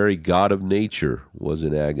though the very God of nature was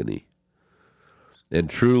in agony. And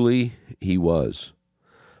truly he was.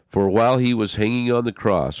 For while he was hanging on the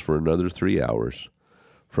cross for another 3 hours,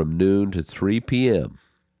 from noon to 3 p.m.,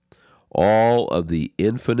 all of the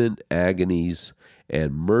infinite agonies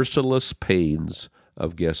and merciless pains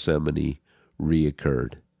of Gethsemane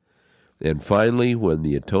reoccurred. And finally, when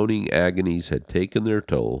the atoning agonies had taken their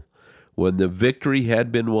toll, when the victory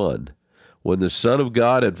had been won, when the Son of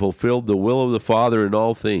God had fulfilled the will of the Father in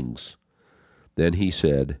all things, then he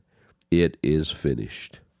said, "It is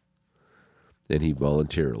finished." And he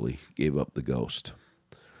voluntarily gave up the ghost.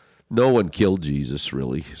 No one killed Jesus,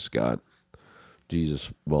 really, Scott.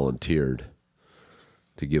 Jesus volunteered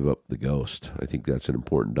to give up the ghost. I think that's an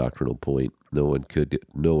important doctrinal point. No one could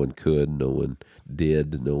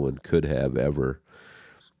have ever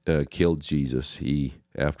killed Jesus.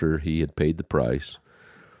 After he had paid the price,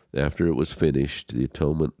 after it was finished, his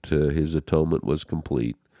atonement was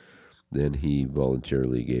complete, then he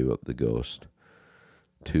voluntarily gave up the ghost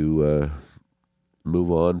to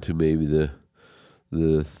move on to maybe the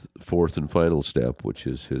fourth and final step, which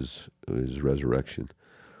is his resurrection,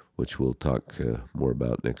 which we'll talk more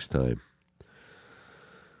about next time.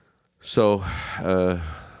 So,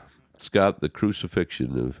 Scott, the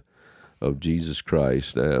crucifixion of Jesus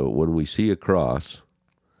Christ, when we see a cross,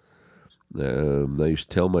 I used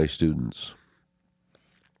to tell my students,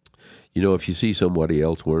 if you see somebody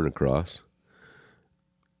else wearing a cross,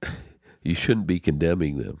 you shouldn't be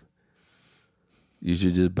condemning them. You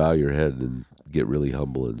should just bow your head and get really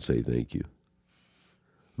humble and say thank you.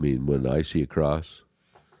 I mean, when I see a cross,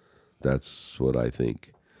 that's what I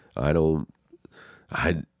think. I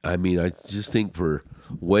just think for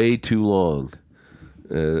way too long,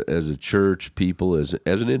 as a church, people, as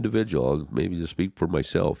an individual, I'll maybe just speak for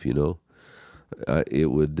myself, it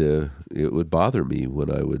would bother me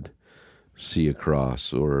when I would see a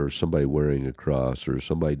cross or somebody wearing a cross or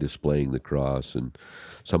somebody displaying the cross. And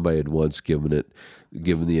somebody had once given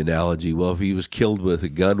the analogy, well, if he was killed with a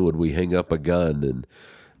gun, would we hang up a gun?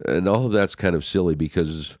 And all of that's kind of silly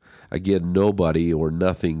because, again, nobody or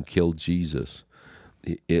nothing killed Jesus.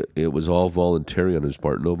 It was all voluntary on his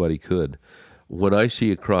part. Nobody could. When I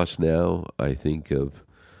see a cross now, I think of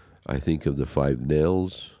the 5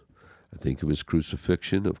 nails. I think of his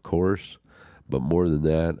crucifixion, of course. But more than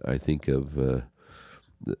that, I think of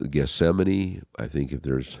Gethsemane. I think if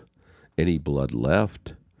there's any blood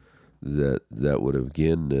left, that would have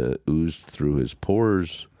again oozed through his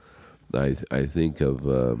pores. I think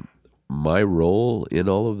of my role in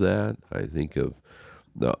all of that. I think of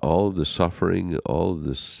all of the suffering, all of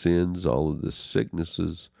the sins, all of the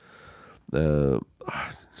sicknesses that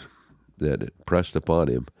pressed upon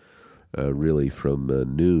him, really from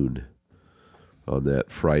noon on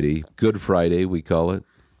that Friday, Good Friday we call it.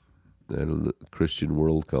 The Christian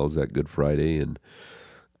world calls that Good Friday, and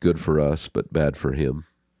good for us, but bad for him.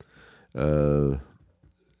 And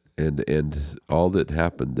all that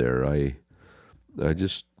happened there, I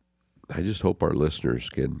just hope our listeners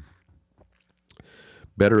can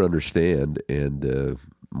better understand and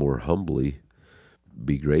more humbly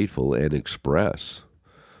be grateful and express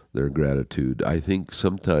their gratitude. I think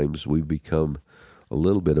sometimes we've become a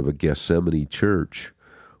little bit of a Gethsemane church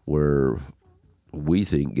where we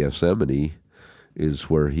think Gethsemane is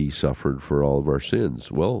where he suffered for all of our sins.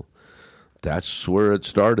 Well, that's where it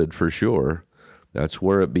started for sure. That's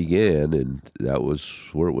where it began, and that was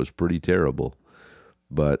where it was pretty terrible.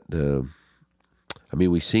 But,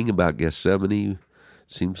 we sing about Gethsemane.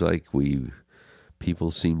 Seems like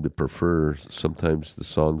people seem to prefer sometimes the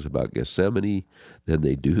songs about Gethsemane than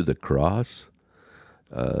they do the cross.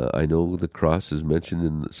 I know the cross is mentioned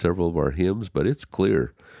in several of our hymns, but it's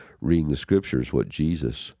clear, reading the scriptures, what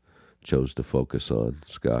Jesus chose to focus on,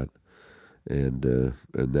 Scott, and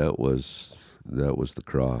that was the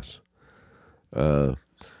cross.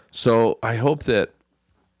 So I hope that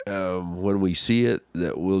when we see it,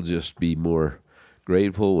 that we'll just be more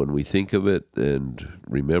grateful when we think of it and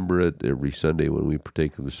remember it every Sunday when we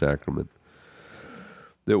partake of the sacrament.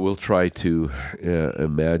 That we'll try to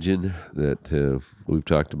imagine that we've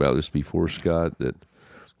talked about this before, Scott, that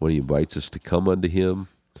when he invites us to come unto him,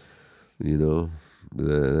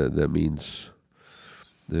 That means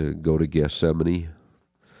go to Gethsemane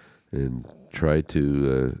and try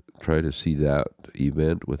to see that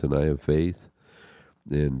event with an eye of faith,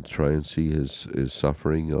 and try and see his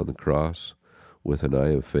suffering on the cross with an eye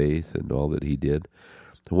of faith and all that he did.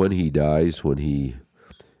 When he dies, it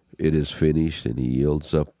is finished, and he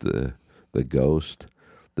yields up the ghost,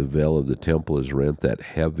 the veil of the temple is rent. That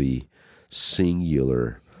heavy,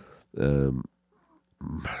 singular veil,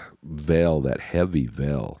 that heavy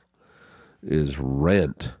veil, is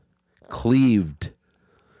rent, cleaved.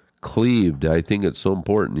 I think it's so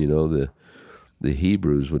important. The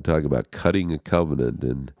Hebrews would talk about cutting a covenant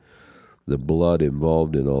and the blood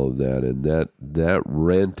involved in all of that, and that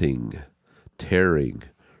renting, tearing,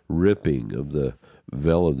 ripping of the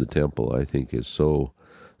veil of the temple, I think, is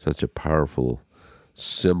such a powerful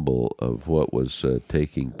symbol of what was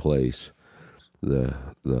taking place. The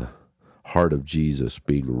heart of Jesus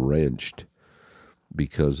being wrenched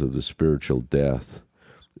because of the spiritual death,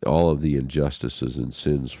 all of the injustices and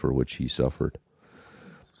sins for which he suffered.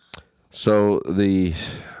 So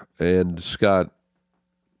and Scott,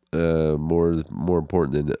 more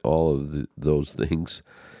important than all of those things,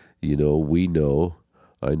 we know,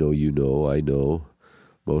 I know you know, I know,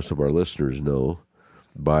 most of our listeners know,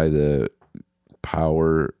 by the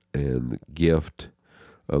power and gift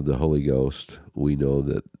of the Holy Ghost, we know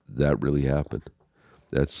that really happened.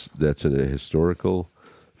 That's a historical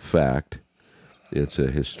fact. It's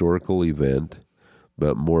a historical event,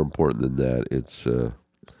 but more important than that, it's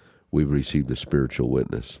we've received a spiritual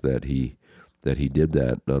witness that he did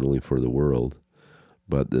that not only for the world,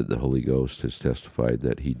 but that the Holy Ghost has testified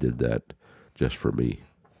that he did that just for me.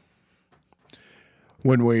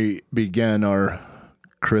 When we began our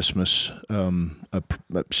Christmas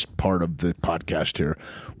part of the podcast here,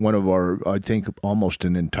 one of our, I think almost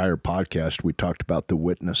an entire podcast, we talked about the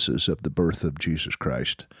witnesses of the birth of Jesus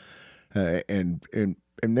Christ. And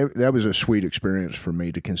that was a sweet experience for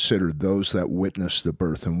me to consider those that witnessed the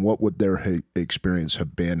birth and what would their experience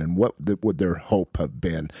have been and what would their hope have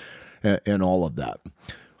been and all of that.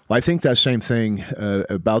 I think that same thing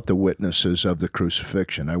about the witnesses of the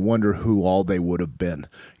crucifixion. I wonder who all they would have been.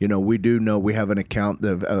 We do know, we have an account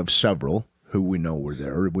of several who we know were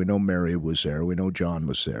there. We know Mary was there. We know John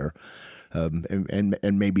was there. And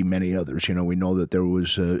maybe many others. We know that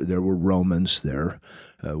there were Romans there.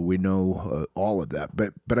 We know all of that.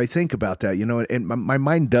 But I think about that, and my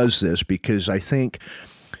mind does this because I think,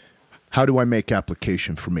 how do I make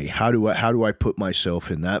application for me? How do I put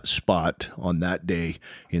myself in that spot on that day,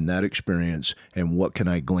 in that experience, and what can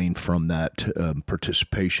I glean from that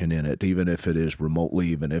participation in it, even if it is remotely,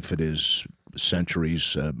 even if it is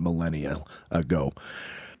centuries, millennia ago?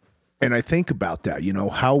 And I think about that,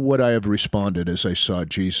 how would I have responded as I saw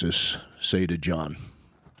Jesus say to John,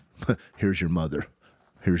 here's your mother,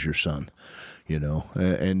 here's your son,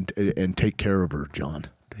 and take care of her, John.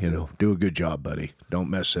 Do a good job, buddy. Don't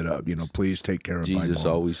mess it up. Please take care of my mom. Jesus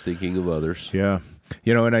always thinking of others. Yeah.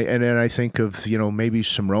 And I think of, maybe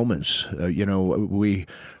some Romans.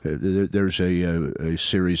 There's a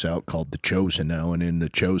series out called The Chosen now, and in The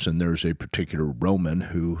Chosen there's a particular Roman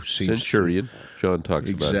who seems centurion. John talks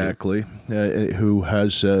exactly who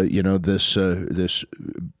has this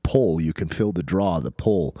pull. You can feel the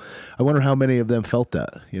pull. I wonder how many of them felt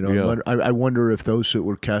that. I wonder if those that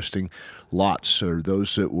were casting lots, or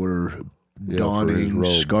those that were donning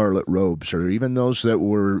scarlet robes, or even those that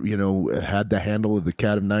were, had the handle of the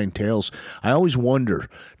cat of nine tails. I always wonder,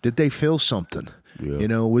 did they feel something?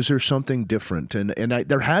 Yeah. Was there something different? And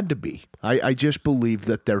there had to be. I just believe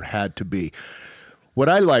that there had to be. What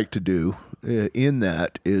I like to do in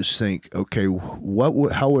that is think, okay,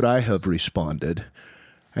 how would I have responded?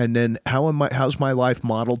 And then how's my life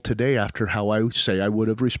modeled today after how I say I would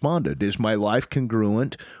have responded? Is my life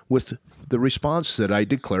congruent with the response that I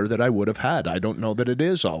declare that I would have had? I don't know that it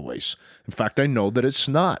is always. In fact, I know that it's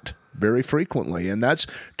not very frequently. And that's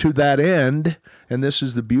to that end, and this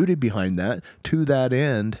is the beauty behind that, to that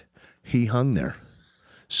end, he hung there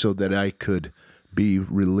so that I could be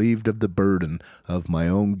relieved of the burden of my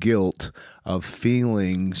own guilt, of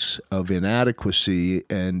feelings of inadequacy,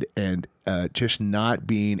 and just not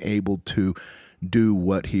being able to do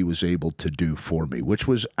what he was able to do for me, which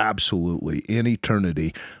was absolutely, in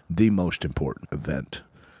eternity, the most important event.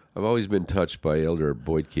 I've always been touched by Elder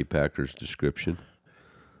Boyd K. Packer's description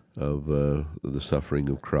of the suffering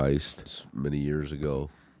of Christ many years ago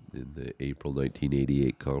in the April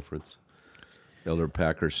 1988 conference. Elder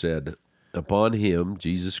Packer said, "Upon him,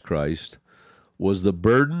 Jesus Christ, was the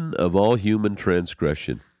burden of all human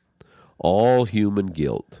transgression, all human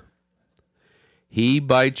guilt. He,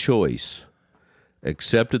 by choice,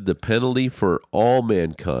 accepted the penalty for all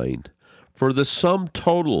mankind, for the sum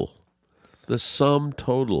total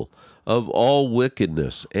of all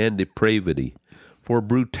wickedness and depravity, for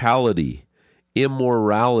brutality,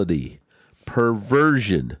 immorality,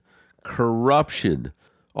 perversion, corruption,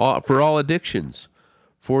 for all addictions,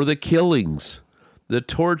 for the killings, the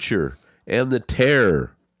torture, and the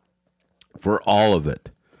terror, for all of it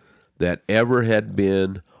that ever had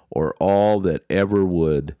been or all that ever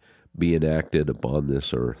would be enacted upon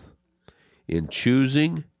this earth. In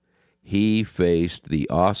choosing, he faced the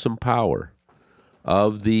awesome power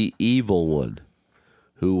of the evil one,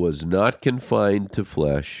 who was not confined to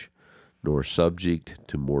flesh nor subject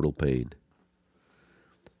to mortal pain.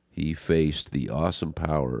 He faced the awesome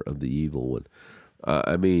power of the evil one.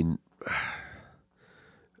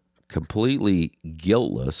 Completely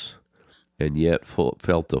guiltless, and yet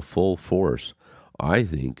felt the full force, I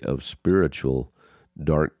think, of spiritual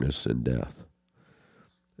darkness and death,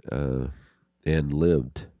 and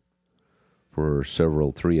lived for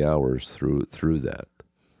 3 hours through that.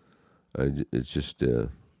 It's just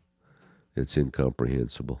it's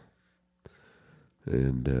incomprehensible,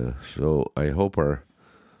 and so I hope our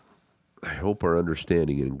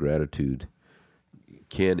understanding and gratitude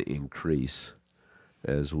can increase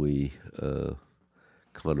as we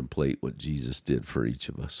contemplate what Jesus did for each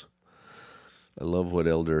of us. I love what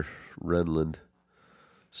Elder Renlund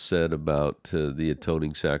said about the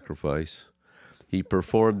atoning sacrifice. He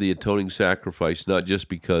performed the atoning sacrifice not just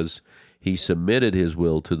because he submitted his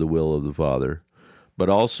will to the will of the Father, but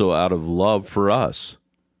also out of love for us,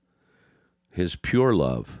 his pure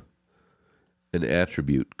love, an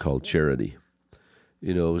attribute called charity.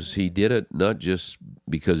 He did it not just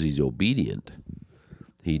because he's obedient.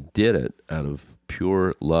 He did it out of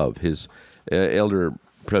pure love. His Elder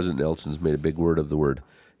President Nelson's made a big word of the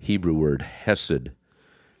Hebrew word hesed.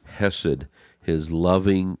 Hesed, his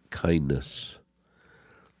loving kindness.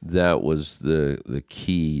 That was the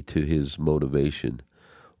key to his motivation,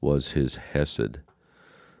 was his hesed,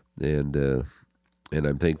 and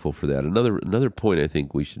I'm thankful for that. Another point I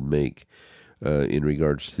think we should make in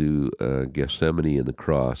regards to Gethsemane and the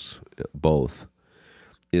cross, both,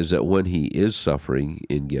 is that when he is suffering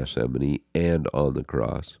in Gethsemane and on the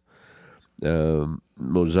cross,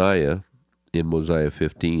 Mosiah, in Mosiah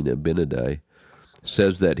 15, Abinadi,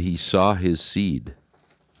 says that he saw his seed.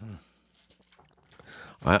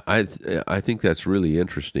 I think that's really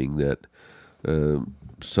interesting that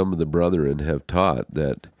some of the brethren have taught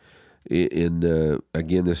that again,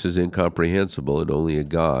 this is incomprehensible, and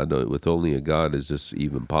with only a God is this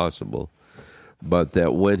even possible, but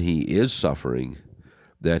that when he is suffering,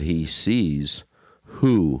 that he sees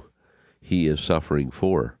who he is suffering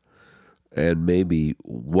for, and maybe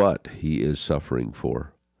what he is suffering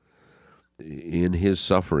for. In his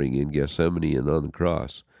suffering in Gethsemane and on the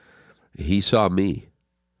cross, he saw me,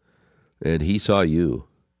 and he saw you,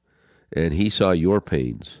 and he saw your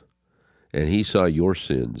pains, and he saw your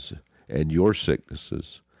sins and your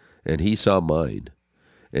sicknesses, and he saw mine,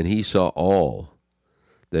 and he saw all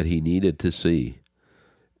that he needed to see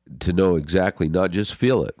to know exactly, not just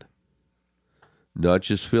feel it,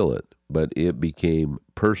 but it became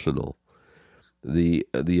personal. The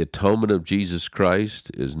atonement of Jesus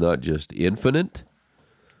Christ is not just infinite,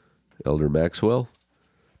 Elder Maxwell,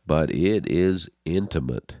 but it is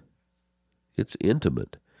intimate. It's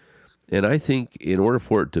intimate. And I think in order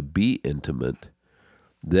for it to be intimate,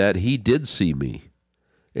 that he did see me,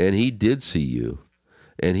 and he did see you,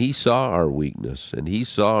 and he saw our weakness, and he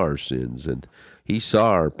saw our sins, and he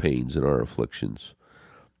saw our pains and our afflictions,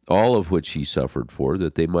 all of which he suffered for,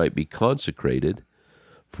 that they might be consecrated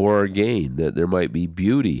for our gain, that there might be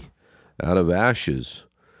beauty out of ashes.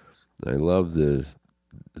 I love the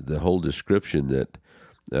whole description that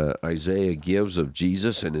Isaiah gives of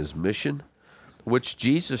Jesus and his mission, which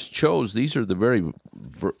Jesus chose. This is the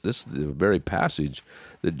very passage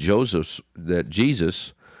that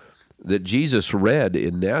Jesus read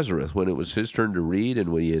in Nazareth when it was his turn to read, and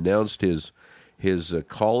when he announced his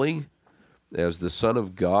calling as the Son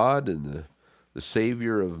of God and the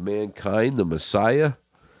Savior of mankind, the Messiah.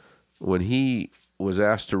 When he was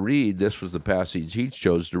asked to read, this was the passage he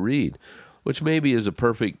chose to read, which maybe is a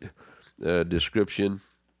perfect description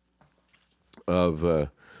of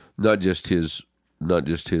not just his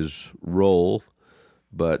role,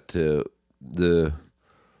 but the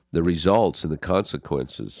results and the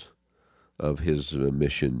consequences of his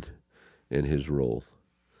mission and his role.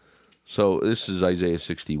 So this is Isaiah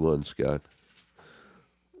 61, Scott.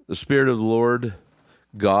 The Spirit of the Lord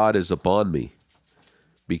God is upon me,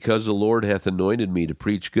 because the Lord hath anointed me to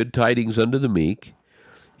preach good tidings unto the meek.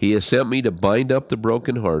 He has sent me to bind up the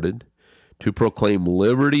brokenhearted, to proclaim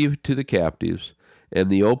liberty to the captives, and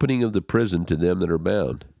the opening of the prison to them that are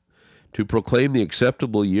bound, to proclaim the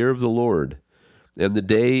acceptable year of the Lord, and the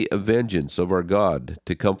day of vengeance of our God,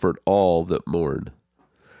 to comfort all that mourn.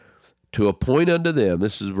 To appoint unto them,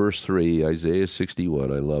 this is verse 3, Isaiah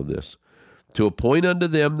 61, I love this. To appoint unto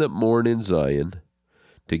them that mourn in Zion,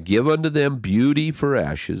 to give unto them beauty for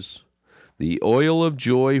ashes, the oil of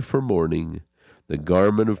joy for mourning, the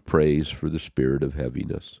garment of praise for the spirit of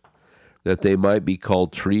heaviness, that they might be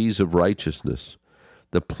called trees of righteousness,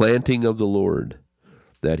 the planting of the Lord,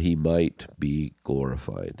 that he might be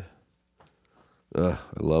glorified. I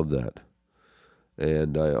love that.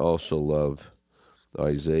 And I also love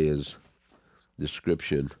Isaiah's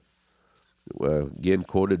description, again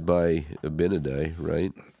quoted by Abinadi,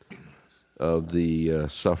 right, of the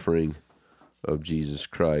suffering of Jesus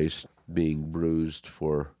Christ being bruised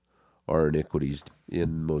for our iniquities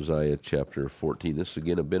in Mosiah chapter 14. This is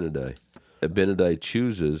again Abinadi. Abinadi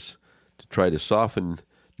chooses to try to soften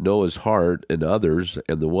Noah's heart and others,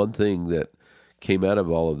 and the one thing that came out of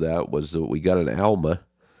all of that was that we got an Alma,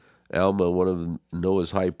 one of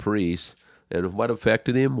Noah's high priests, and what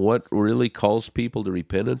affected him, what really calls people to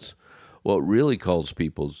repentance? What really calls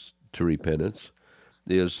people to repentance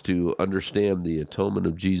is to understand the atonement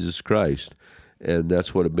of Jesus Christ, and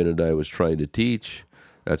that's what Abinadi was trying to teach.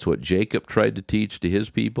 That's what Jacob tried to teach to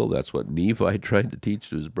his people. That's what Nephi tried to teach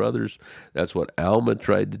to his brothers. That's what Alma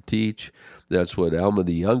tried to teach. That's what Alma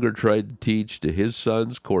the Younger tried to teach to his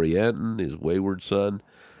sons, Corianton, his wayward son.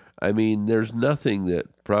 I mean, there's nothing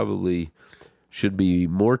that probably should be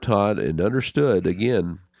more taught and understood.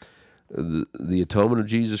 Again, the atonement of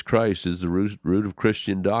Jesus Christ is the root of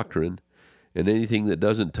Christian doctrine, and anything that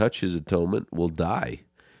doesn't touch his atonement will die.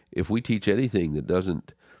 If we teach anything that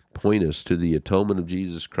doesn't point us to the atonement of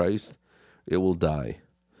Jesus Christ, it will die.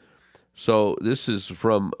 So this is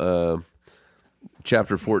from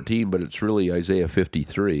chapter 14, but it's really Isaiah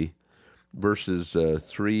 53, verses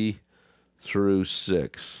 3 through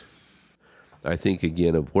 6. I think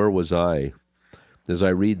again of where was I? As I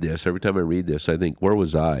read this, every time I read this, I think, where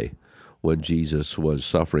was I when Jesus was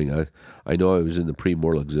suffering? I know I was in the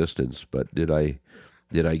pre-mortal existence, but did I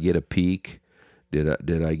get a peek? Did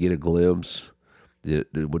I get a glimpse? Did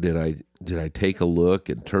I take a look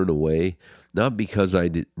and turn away? Not because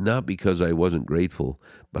I wasn't grateful,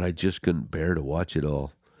 but I just couldn't bear to watch it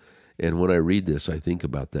all. And when I read this, I think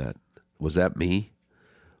about that. Was that me?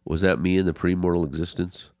 Was that me in the pre-mortal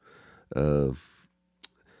existence?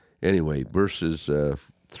 Anyway, verses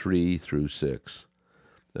 3 through 6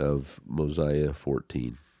 of Mosiah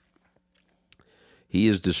 14. He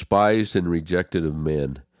is despised and rejected of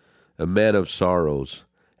men, a man of sorrows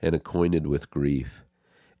and acquainted with grief.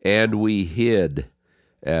 And we hid,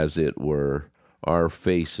 as it were, our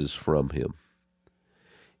faces from him.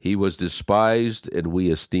 He was despised, and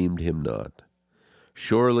we esteemed him not.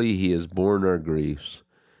 Surely he has borne our griefs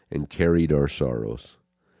and carried our sorrows.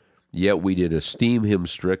 Yet we did esteem him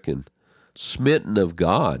stricken, smitten of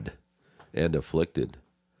God, and afflicted.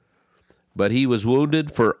 But he was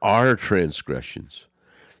wounded for our transgressions.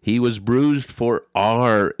 He was bruised for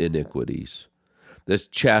our iniquities. The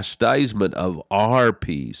chastisement of our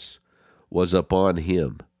peace was upon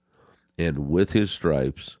him, and with his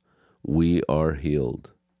stripes we are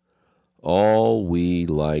healed. All we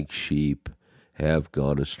like sheep have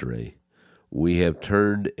gone astray. We have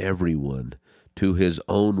turned everyone to his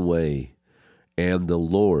own way, and the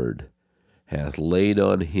Lord hath laid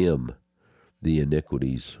on him the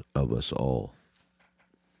iniquities of us all.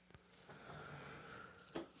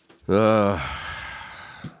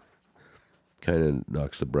 Kind of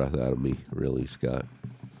knocks the breath out of me, really, Scott,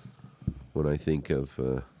 when I think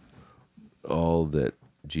of all that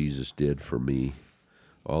Jesus did for me,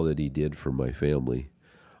 all that he did for my family.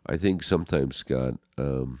 I think sometimes, Scott,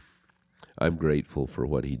 I'm grateful for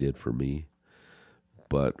what he did for me,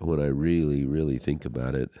 but when I really, really think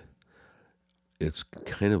about it, it's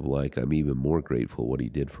kind of like I'm even more grateful what he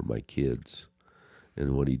did for my kids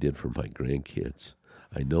and what he did for my grandkids.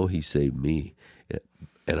 I know he saved me,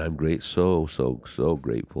 and I'm so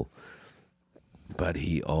grateful. But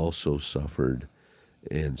he also suffered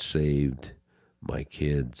and saved my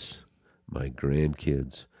kids, my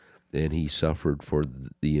grandkids, and he suffered for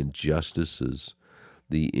the injustices,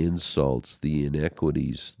 the insults, the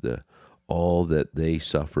inequities, all that they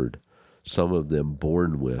suffered, some of them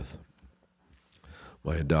born with.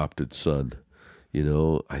 My adopted son,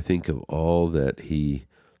 I think of all that he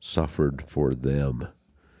suffered for them,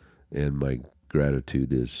 and my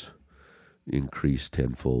gratitude is increased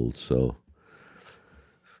tenfold. So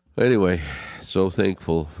anyway, so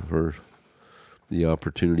thankful for the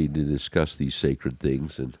opportunity to discuss these sacred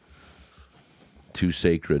things, and too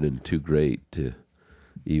sacred and too great to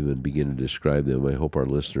even begin to describe them. I hope our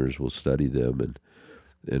listeners will study them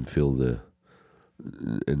and feel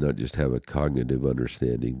and not just have a cognitive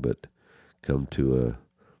understanding, but come to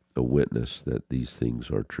a witness that these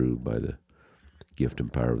things are true by the gift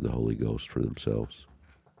and power of the Holy Ghost for themselves.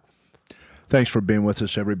 Thanks for being with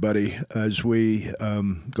us, everybody, as we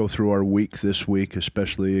go through our week this week,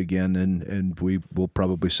 especially again, and we will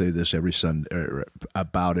probably say this every Sunday,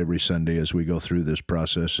 about every Sunday as we go through this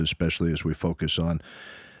process, especially as we focus on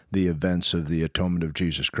the events of the atonement of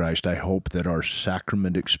Jesus Christ. I hope that our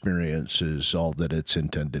sacrament experience is all that it's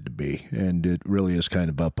intended to be, and it really is kind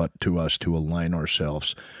of up to us to align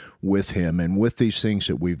ourselves with Him and with these things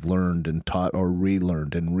that we've learned and taught or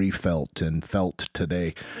relearned and refelt and felt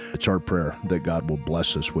today. It's our prayer that God will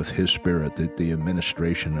bless us with His Spirit, that the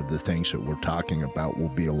administration of the things that we're talking about will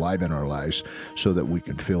be alive in our lives so that we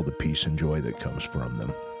can feel the peace and joy that comes from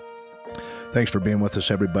them. Thanks for being with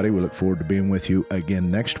us, everybody. We look forward to being with you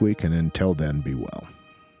again next week, and until then, be well.